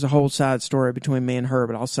 And there's a whole side story between me and her,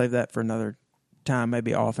 but I'll save that for another time,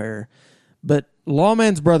 maybe off air. But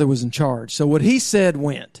Lawman's brother was in charge. So what he said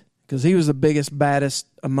went, because he was the biggest, baddest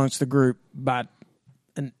amongst the group by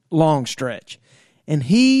a long stretch. And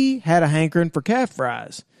he had a hankering for calf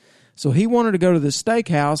fries. So he wanted to go to the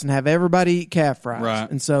steakhouse and have everybody eat calf fries. Right.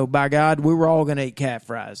 And so, by God, we were all going to eat calf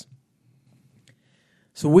fries.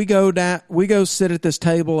 So we go sit at this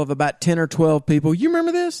table of about 10 or 12 people. You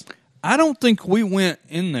remember this? I don't think we went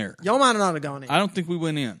in there. Y'all might not have gone in. I don't think we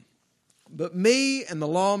went in. But me and the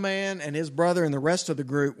lawman and his brother and the rest of the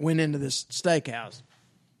group went into this steakhouse.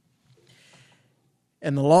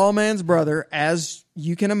 And the lawman's brother, as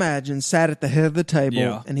you can imagine, sat at the head of the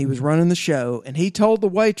table, and he was running the show. And he told the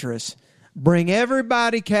waitress, "Bring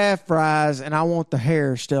everybody calf fries, and I want the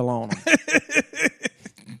hair still on them."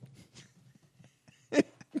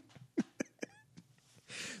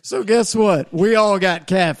 So guess what? We all got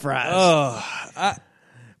calf fries.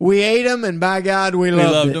 We ate them, and by God, we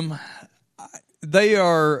loved them.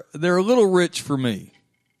 They're a little rich for me.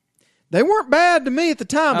 They weren't bad to me at the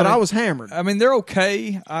time, but I was hammered. I mean, they're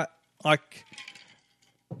okay. I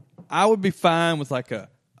would be fine with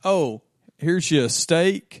here's your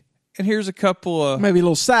steak, and here's a couple of... Maybe a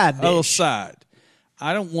little side dish. A little side.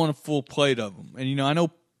 I don't want a full plate of them. And, I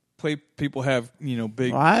know people have,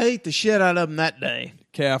 big... Well, I ate the shit out of them that day.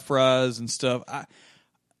 Calf fries and stuff. I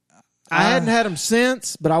hadn't had them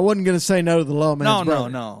since, but I wasn't going to say no to the lawman's brother.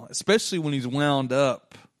 No. Especially when he's wound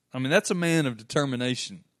up. I mean, that's a man of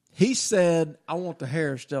determination. He said, "I want the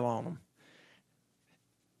hair still on them."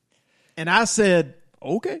 And I said,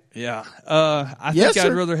 "Okay." Yeah. I think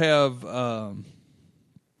I'd rather have...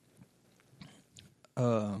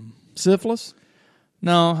 syphilis?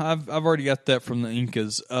 No, I've already got that from the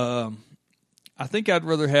Incas. I think I'd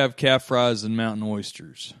rather have calf fries than mountain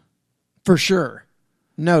oysters. For sure.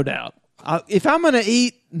 No doubt. If I'm going to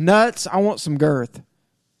eat nuts, I want some girth,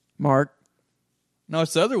 Mark. No,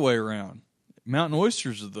 it's the other way around. Mountain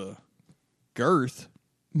oysters are the girth.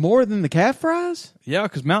 More than the calf fries? Yeah,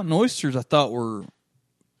 because mountain oysters I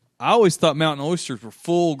always thought mountain oysters were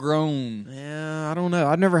full grown. Yeah, I don't know.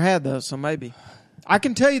 I've never had those, so maybe. I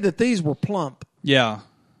can tell you that these were plump. Yeah.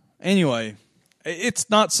 Anyway, it's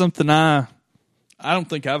not something I don't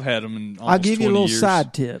think I've had them in almost 20 years. I'll give you a little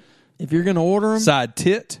side tip. If you're going to order them. Side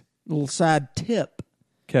tit? A little side tip.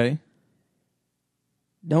 Okay.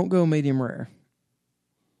 Don't go medium rare.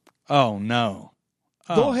 Oh, no.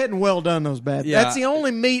 Go ahead and well done those bad. Yeah. That's the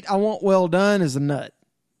only meat I want well done is a nut.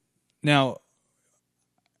 Now,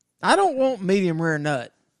 I don't want medium rare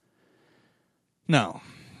nut. No.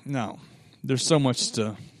 There's so much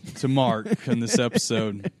to mark in this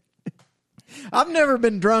episode. I've never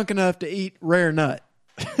been drunk enough to eat rare nut.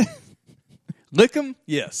 Lick 'em?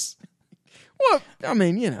 Yes. Well, I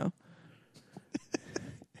mean,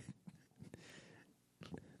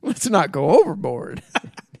 Let's not go overboard.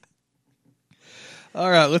 All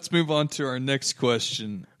right, let's move on to our next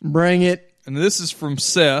question. Bring it. And this is from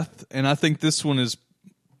Seth, and I think this one is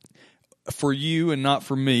for you and not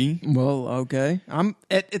for me. Well, okay. I'm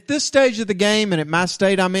at this stage of the game and at my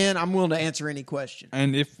state I'm in, I'm willing to answer any question.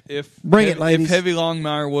 And if Bring it, ladies. If Heavy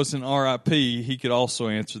Longmire wasn't R.I.P., he could also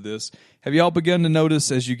answer this. Have y'all begun to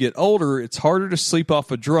notice as you get older, it's harder to sleep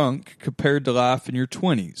off a drunk compared to life in your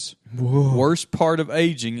 20s? Whoa. Worst part of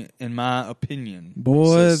aging, in my opinion.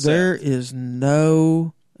 Boy, says Seth. there is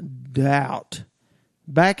no doubt.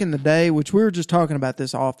 Back in the day, which we were just talking about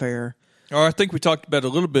this off air. Or I think we talked about it a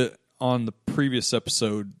little bit on the previous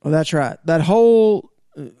episode. Oh, that's right. That whole,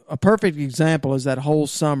 a perfect example is that whole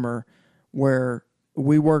summer where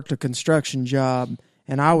we worked a construction job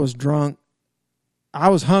and I was drunk. I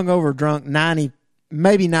was hungover drunk 90%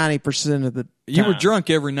 of the time. You were drunk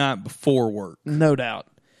every night before work. No doubt.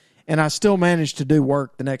 And I still managed to do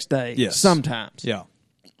work the next day. Yes. Sometimes. Yeah.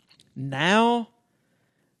 Now,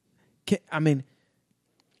 I mean,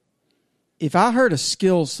 if I heard a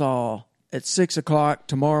skill saw at 6 o'clock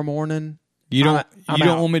tomorrow morning, You don't I'm you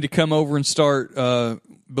don't out. want me to come over and start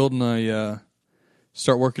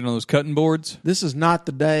start working on those cutting boards? This is not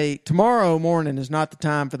the day. Tomorrow morning is not the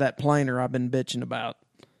time for that planer I've been bitching about.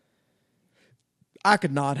 I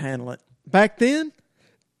could not handle it. Back then,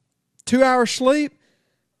 2 hours sleep,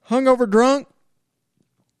 hungover drunk,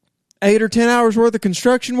 8 or 10 hours worth of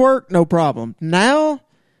construction work, no problem. Now,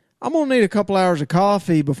 I'm going to need a couple hours of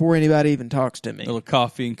coffee before anybody even talks to me. A little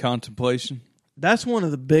coffee and contemplation. That's one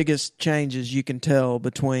of the biggest changes you can tell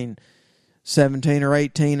between 17 or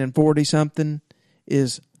 18 and 40-something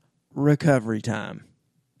is recovery time.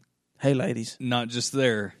 Hey, ladies. Not just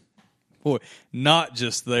there. Boy, not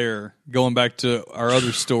just there. Going back to our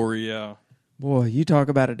other story, yeah. Boy, you talk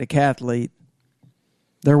about a decathlete.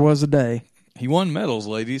 There was a day. He won medals,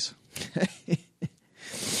 ladies.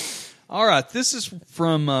 All right, this is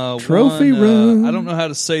from Trophy one, room. I don't know how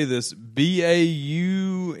to say this.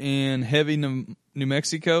 BAU in Heavy, New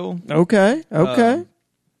Mexico. Okay.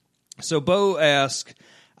 So Bo asked,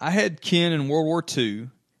 I had Ken in World War II,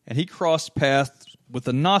 and he crossed paths with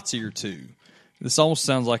a Nazi or two. This almost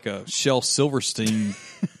sounds like a Shel Silverstein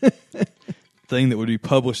thing that would be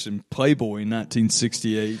published in Playboy in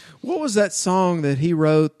 1968. What was that song that he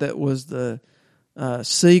wrote that was the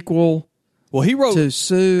sequel? Well, he wrote to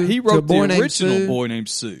Sue. He to wrote Boy the Named original Sue? Boy Named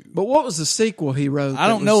Sue. But what was the sequel he wrote? I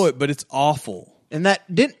don't know it, but it's awful. And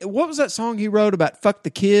that didn't. What was that song he wrote about? Fuck the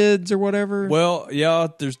kids or whatever. Well, yeah,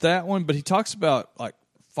 there's that one, but he talks about like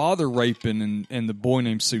father raping and the Boy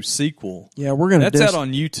Named Sue sequel. Yeah, we're gonna. That's out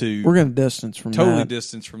on YouTube. We're gonna distance from totally that.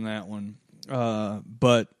 distance from that one.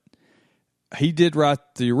 But he did write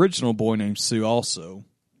the original Boy Named Sue also.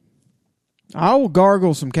 I will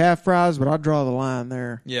gargle some calf fries, but I draw the line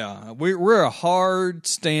there. Yeah, we're a hard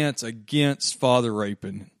stance against father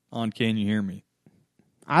raping on Can You Hear Me?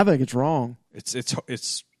 I think it's wrong.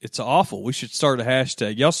 It's awful. We should start a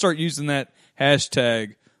hashtag. Y'all start using that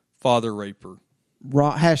hashtag father raper.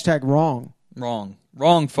 Hashtag wrong.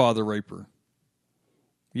 Wrong father raper.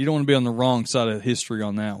 You don't want to be on the wrong side of history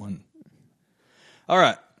on that one. All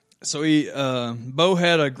right. So Bo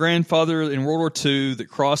had a grandfather in World War II that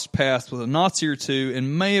crossed paths with a Nazi or two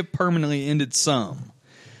and may have permanently ended some.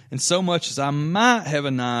 And so much as I might have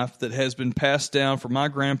a knife that has been passed down from my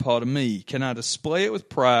grandpa to me, can I display it with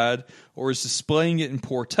pride or is displaying it in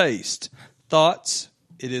poor taste? Thoughts?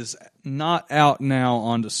 It is not out now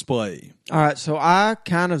on display. All right, so I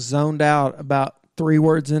kind of zoned out about 3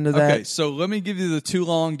 words into that. Okay, so let me give you the too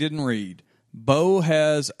long didn't read. Bo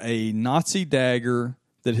has a Nazi dagger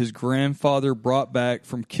that his grandfather brought back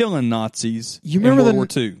from killing Nazis in World War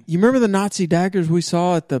II. You remember the Nazi daggers we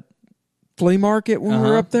saw at the flea market when we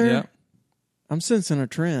were up there? Yeah. I'm sensing a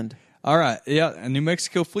trend. All right. Yeah, a New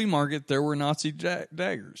Mexico flea market, there were Nazi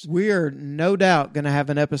daggers. We are no doubt going to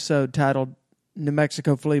have an episode titled New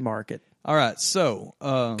Mexico Flea Market. All right. So,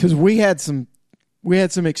 because we had some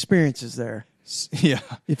experiences there. Yeah.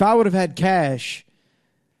 If I would have had cash,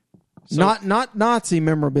 not Nazi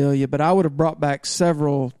memorabilia, but I would have brought back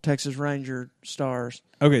several Texas Ranger stars.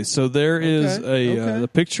 Okay, so there is the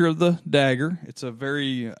picture of the dagger. It's a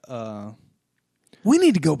very we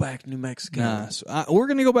need to go back to New Mexico. Nice. We're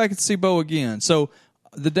going to go back and see Bo again. So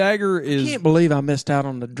the dagger is. I can't believe I missed out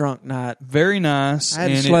on the drunk night. Very nice. I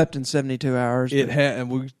hadn't slept in 72 hours.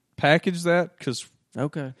 We packaged that because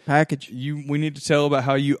package. We need to tell about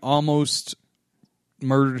how you almost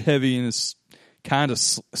murdered Heavy in his kind of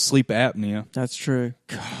sleep apnea. That's true.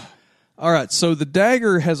 All right, so the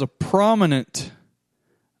dagger has a prominent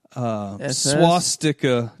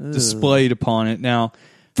swastika displayed upon it. Now,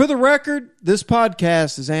 For the record, this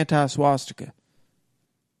podcast is anti-swastika.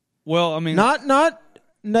 Well, I mean, not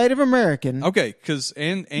Native American. Okay, because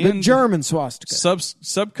and German swastika.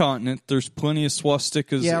 Subcontinent, there's plenty of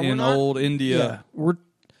swastikas in old India. Yeah, we're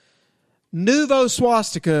Nouveau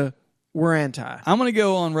swastika. We're anti. I'm going to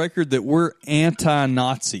go on record that we're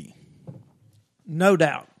anti-Nazi. No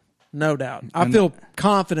doubt. I feel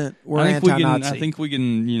confident we're anti-Nazi. I think we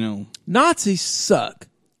can, Nazis suck.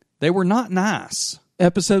 They were not nice.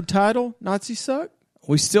 Episode title, Nazis suck?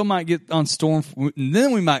 We still might get on and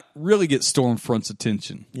then we might really get Stormfront's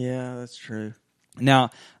attention. Yeah, that's true. Now,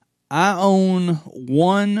 I own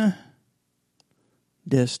one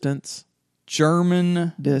Distance.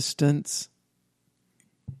 German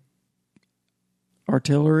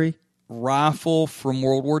artillery rifle from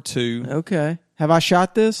World War II. Okay. Have I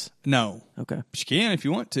shot this? No. Okay. But you can if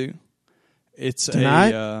you want to. It's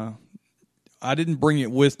Tonight? I didn't bring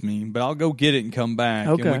it with me, but I'll go get it and come back,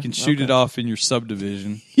 okay. and we can shoot it off in your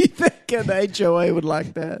subdivision. You think an HOA would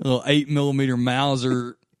like that? A little 8mm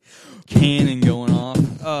Mauser cannon going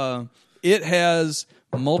off. It has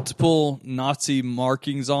multiple Nazi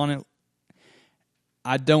markings on it.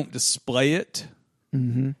 I don't display it.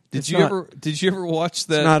 Mm-hmm. Did you ever watch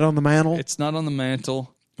that? It's not on the mantle? It's not on the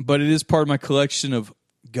mantle, but it is part of my collection of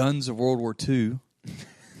guns of World War II.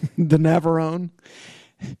 The Navarone.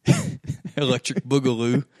 Electric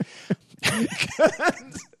Boogaloo.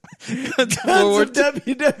 Guns of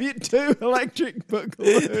WW2 Electric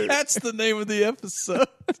Boogaloo. That's the name of the episode.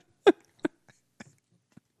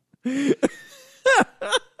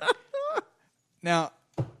 Now,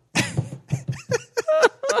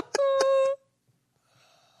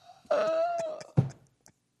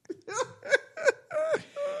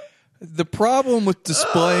 the problem with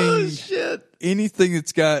displaying anything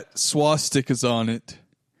that's got swastikas on it,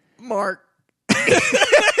 Mark.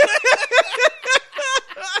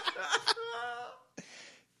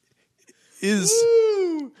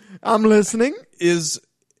 I'm listening. Is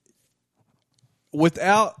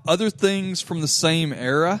without other things from the same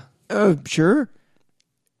era. Oh, sure.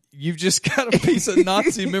 You've just got a piece of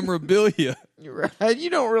Nazi memorabilia. You're right.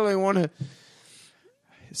 You don't really want to.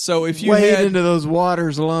 So if you wade into those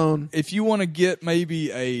waters alone, if you want to get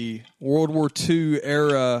maybe a World War II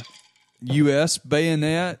era U.S.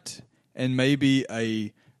 bayonet and maybe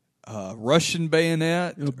a Russian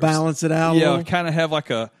bayonet, you'll balance it out. Yeah, kind of have like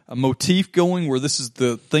a motif going where this is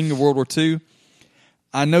the thing of World War II.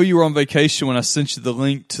 I know you were on vacation when I sent you the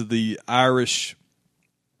link to the Irish.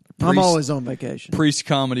 I'm always on vacation. Priest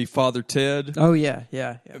comedy, Father Ted. Oh,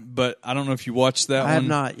 yeah. But I don't know if you watched that one. I have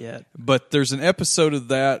not yet. But there's an episode of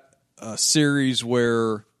that series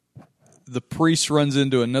where the priest runs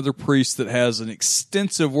into another priest that has an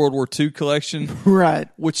extensive World War II collection. Right.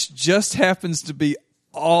 Which just happens to be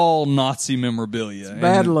all Nazi memorabilia.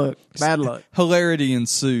 Bad luck. Hilarity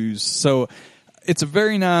ensues. So it's a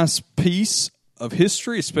very nice piece of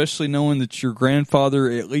history, especially knowing that your grandfather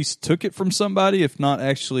at least took it from somebody, if not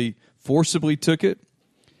actually forcibly took it.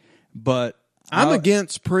 But I'm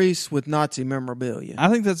against priests with Nazi memorabilia. I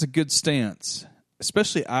think that's a good stance,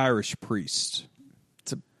 especially Irish priests.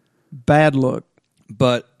 It's a bad look.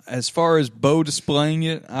 But as far as Bo displaying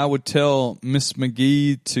it, I would tell Miss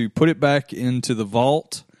McGee to put it back into the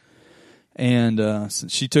vault. And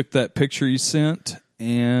since she took that picture you sent,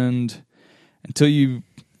 and until you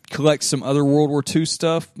collect some other World War II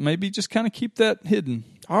stuff, maybe just kind of keep that hidden.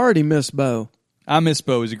 I already miss Bo. I miss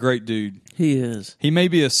Bo. He's a great dude. He is. He may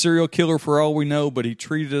be a serial killer for all we know, but he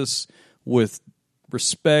treated us with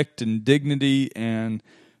respect and dignity and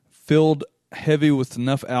filled heavy with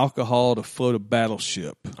enough alcohol to float a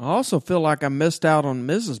battleship. I also feel like I missed out on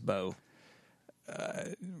Mrs. Bo.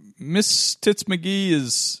 Miss Tits McGee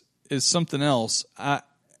is something else.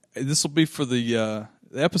 This will be for the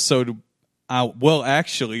episode. Well,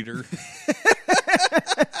 actually,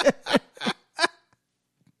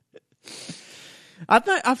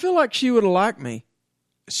 I feel like she would have liked me.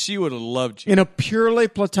 She would have loved you in a purely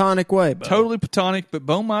platonic way. Bo. Totally platonic, but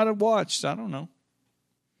Bo might have watched. I don't know.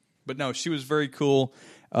 But no, she was very cool.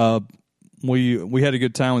 We had a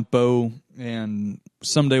good time with Bo, and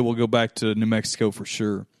someday we'll go back to New Mexico for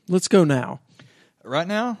sure. Let's go now. Right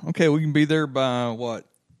now? Okay, we can be there by what?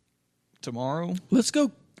 Tomorrow? Let's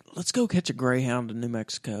go catch a Greyhound in New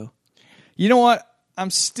Mexico. You know what?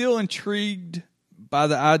 I'm still intrigued by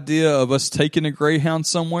the idea of us taking a Greyhound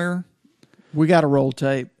somewhere. We got to roll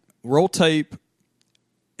tape.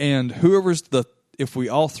 And if we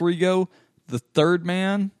all three go, the third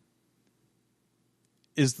man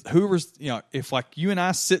is whoever's, if like you and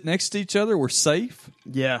I sit next to each other, we're safe.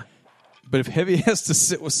 Yeah. But if Heavy has to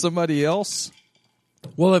sit with somebody else.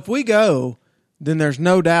 Well, if we go, then there's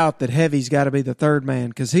no doubt that Heavy's got to be the third man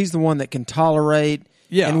because he's the one that can tolerate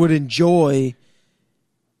and would enjoy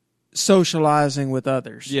socializing with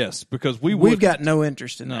others. Yes, because we've got no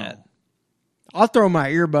interest in that. I'll throw my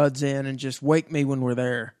earbuds in and just wake me when we're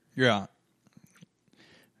there. Yeah.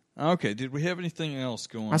 Okay, did we have anything else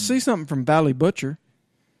going? I see something from Valley Butcher.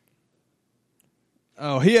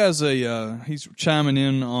 Oh, he has he's chiming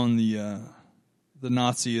in on the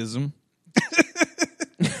Nazism.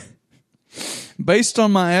 Based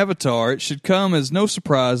on my avatar, it should come as no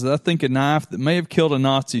surprise that I think a knife that may have killed a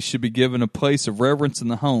Nazi should be given a place of reverence in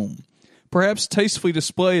the home. Perhaps tastefully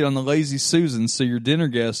displayed on the Lazy Susan so your dinner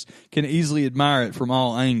guests can easily admire it from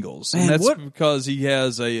all angles. Man, and that's because he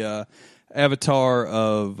has a avatar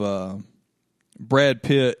of Brad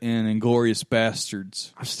Pitt in Inglourious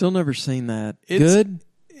Bastards. I've still never seen that. Good?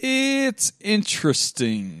 It's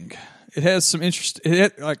interesting. It has some interest.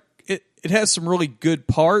 It has some really good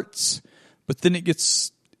parts, but then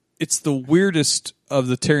it's the weirdest of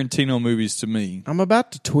the Tarantino movies to me. I'm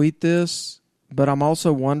about to tweet this, but I'm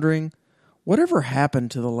also wondering, whatever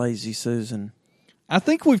happened to the Lazy Susan? I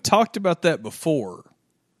think we've talked about that before.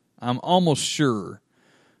 I'm almost sure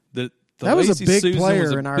that that was Lazy a big Susan player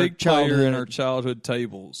was a in our big childhood. player in our childhood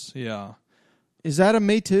tables. Yeah. Is that a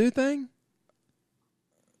Me Too thing?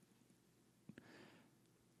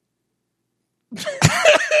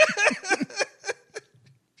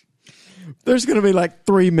 There's going to be like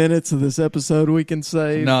 3 minutes of this episode we can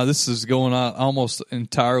save. No, this is going on almost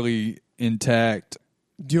entirely intact.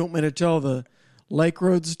 Do you want me to tell the Lake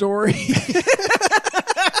Road story?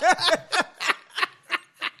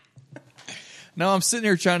 No, I'm sitting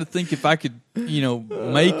here trying to think if I could,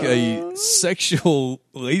 make a sexual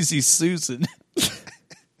Lazy Susan.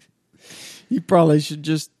 You probably should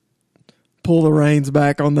just pull the reins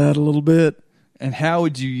back on that a little bit. And how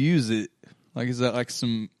would you use it? Like, is that like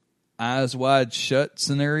some eyes wide shut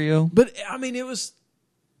scenario? But, I mean, it was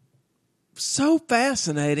so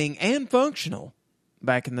fascinating and functional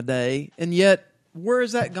back in the day. And yet, where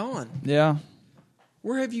has that gone? Yeah.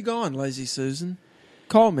 Where have you gone, Lazy Susan?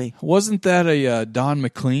 Call me. Wasn't that a Don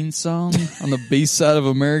McLean song on the B-side of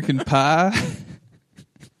American Pie?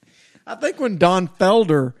 I think when Don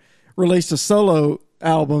Felder released a solo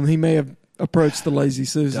album, he may have approached the Lazy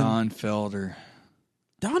Susan. Don Felder,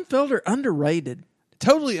 underrated.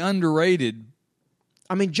 Totally underrated.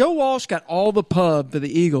 I mean, Joe Walsh got all the pub for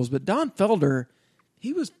the Eagles, but Don Felder,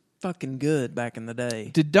 he was fucking good back in the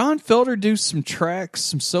day. Did Don Felder do some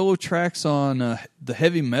solo tracks on the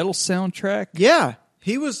heavy metal soundtrack? Yeah,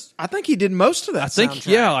 he was. I think he did most of that. I think,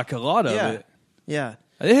 soundtrack. yeah, like a lot of it. Yeah,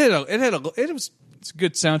 it was a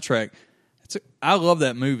good soundtrack. I love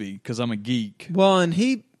that movie because I'm a geek. Well, and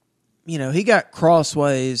he got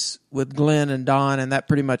crossways with Glenn and Don, and that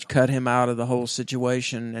pretty much cut him out of the whole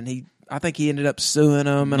situation. And I think he ended up suing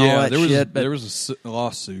them and all that shit. But there was a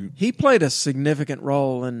lawsuit. He played a significant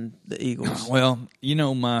role in the Eagles. Well, you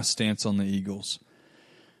know my stance on the Eagles.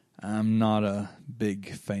 I'm not a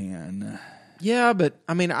big fan. Yeah, but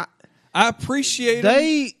I mean, I appreciate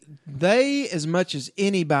them. They as much as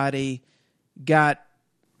anybody got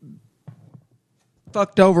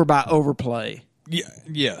fucked over by overplay. Yeah,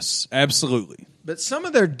 yes, absolutely. But some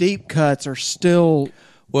of their deep cuts are still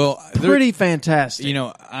pretty fantastic.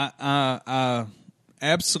 I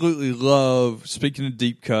absolutely love, speaking of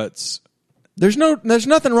deep cuts. There's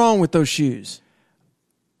nothing wrong with those shoes.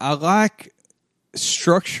 I like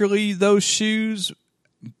structurally those shoes,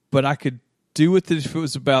 but I could do with it if it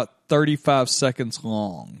was about 35 seconds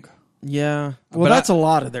long. Yeah. Well, that's a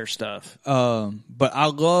lot of their stuff. But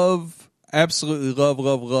I absolutely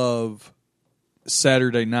love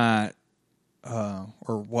Saturday Night,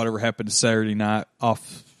 or whatever happened to Saturday Night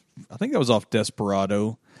off. I think that was off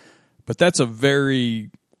Desperado, but that's a very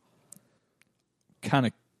kind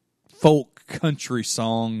of folk country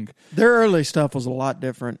song. Their early stuff was a lot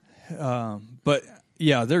different. But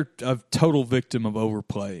yeah, they're a total victim of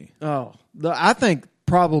overplay. Oh, I think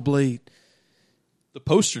probably the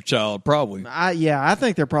poster child. Probably. I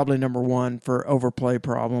think they're probably number one for overplay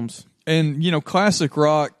problems. And classic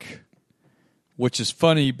rock, which is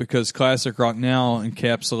funny because classic rock now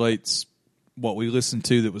encapsulates what we listened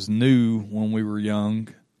to that was new when we were young,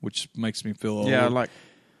 which makes me feel old. Yeah, like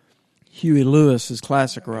Huey Lewis is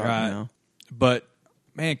classic rock now. But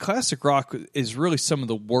man, classic rock is really some of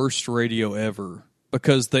the worst radio ever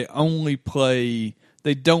because they don't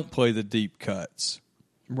play the deep cuts.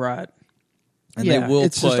 Right. And they will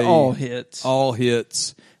it's play just all hits. All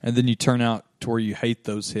hits, and then you turn out to where you hate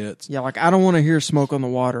those hits. Yeah, like I don't want to hear Smoke on the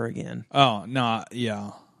Water again. Oh, no,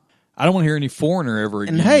 yeah. I don't want to hear any Foreigner ever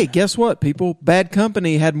again. And hey, guess what, people? Bad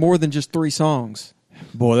Company had more than just 3 songs.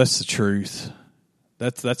 Boy, that's the truth.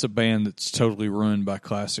 That's a band that's totally ruined by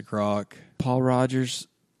classic rock. Paul Rogers,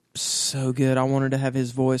 so good. I wanted to have his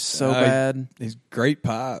voice so bad. He's great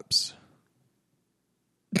pipes.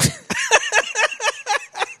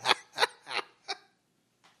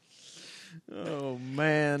 Oh,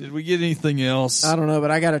 man. Did we get anything else? I don't know, but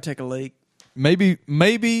I got to take a leak.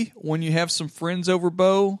 Maybe when you have some friends over,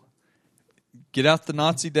 Bo, get out the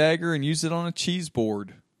Nazi dagger and use it on a cheese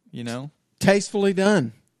board, you know? Tastefully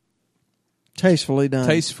done. Tastefully done.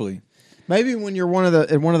 Tastefully. Maybe when you're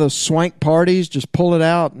at one of those swank parties, just pull it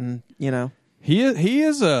out and, you know. He is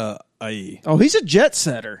he's a jet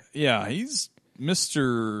setter. Yeah, he's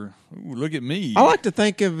Mr. Ooh, look at me. I like to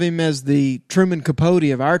think of him as the Truman Capote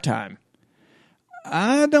of our time.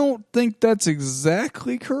 I don't think that's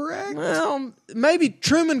exactly correct. Well, maybe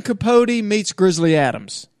Truman Capote meets Grizzly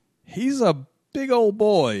Adams. He's a big old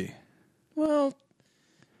boy. Well,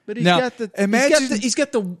 but he's now, got the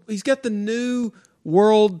he's got the new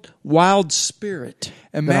world wild spirit.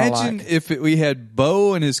 Imagine if we had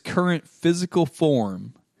Bo in his current physical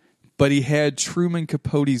form, but he had Truman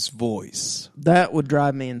Capote's voice. That would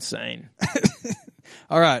drive me insane.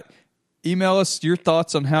 All right. Email us your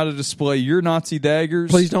thoughts on how to display your Nazi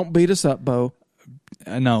daggers. Please don't beat us up, Bo.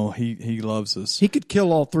 No, he loves us. He could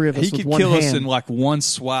kill all three of us with one hand. He could kill us in like one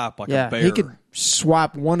swipe, like a bear. He could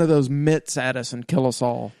swipe one of those mitts at us and kill us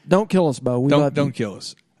all. Don't kill us, Bo. We love you. Don't kill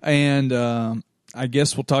us. And I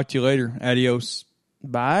guess we'll talk to you later. Adios.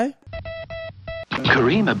 Bye.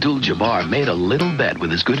 Kareem Abdul-Jabbar made a little bet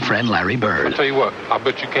with his good friend Larry Bird. I'll tell you what, I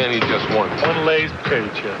bet you can't eat just one. One Lay's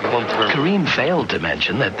potato chip. One for Kareem failed to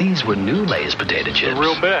mention that these were new Lay's potato chips. It's a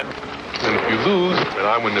real bet. And if you lose, then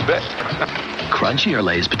I win the bet. Crunchier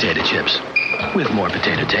Lay's potato chips with more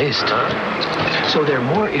potato taste. So they're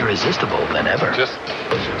more irresistible than ever. Just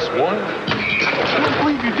one? I can't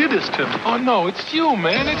believe you did this to me. Oh, no, it's you,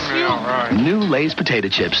 man. It's you. All right. New Lay's potato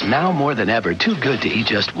chips, now more than ever, too good to eat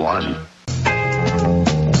just one.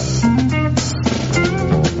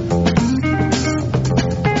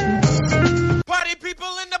 Party people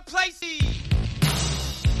in the place.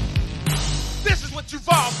 This is what you've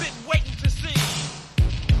all been waiting to see.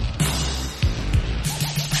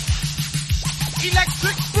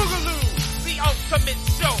 Electric Boogaloo, the ultimate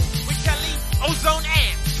show with Kelly, Ozone,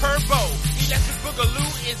 and Turbo. Electric Boogaloo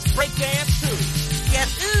is breakdance too.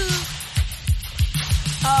 Guess who?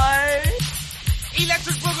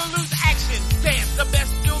 Electric Boogaloo's action dance, the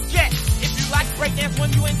best you'll get. If you like breakdance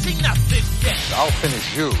when you ain't seen nothing yet. I'll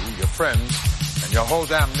finish you, your friends, and your whole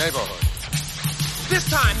damn neighborhood. This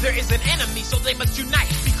time there is an enemy, so they must unite.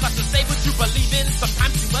 Because to say what you believe in,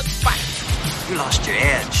 sometimes you must fight. You lost your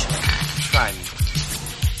edge. Try me.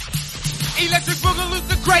 Electric Boogaloo's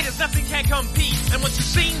the greatest, nothing can compete. And once you've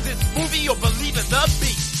seen this movie, you'll believe in the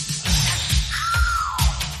beat.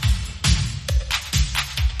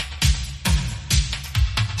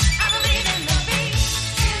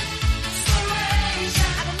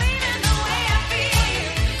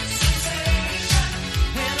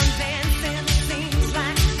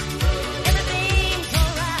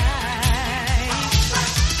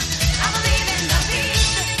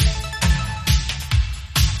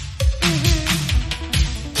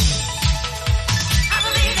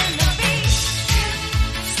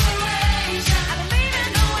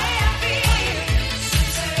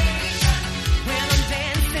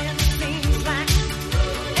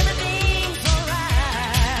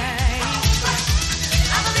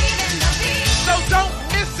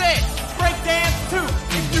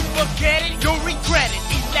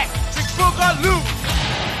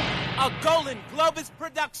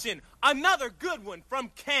 Another good one from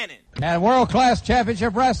Cannon. And World Class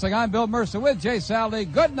Championship Wrestling, I'm Bill Mercer with Jay Sally.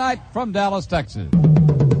 Good night from Dallas, Texas.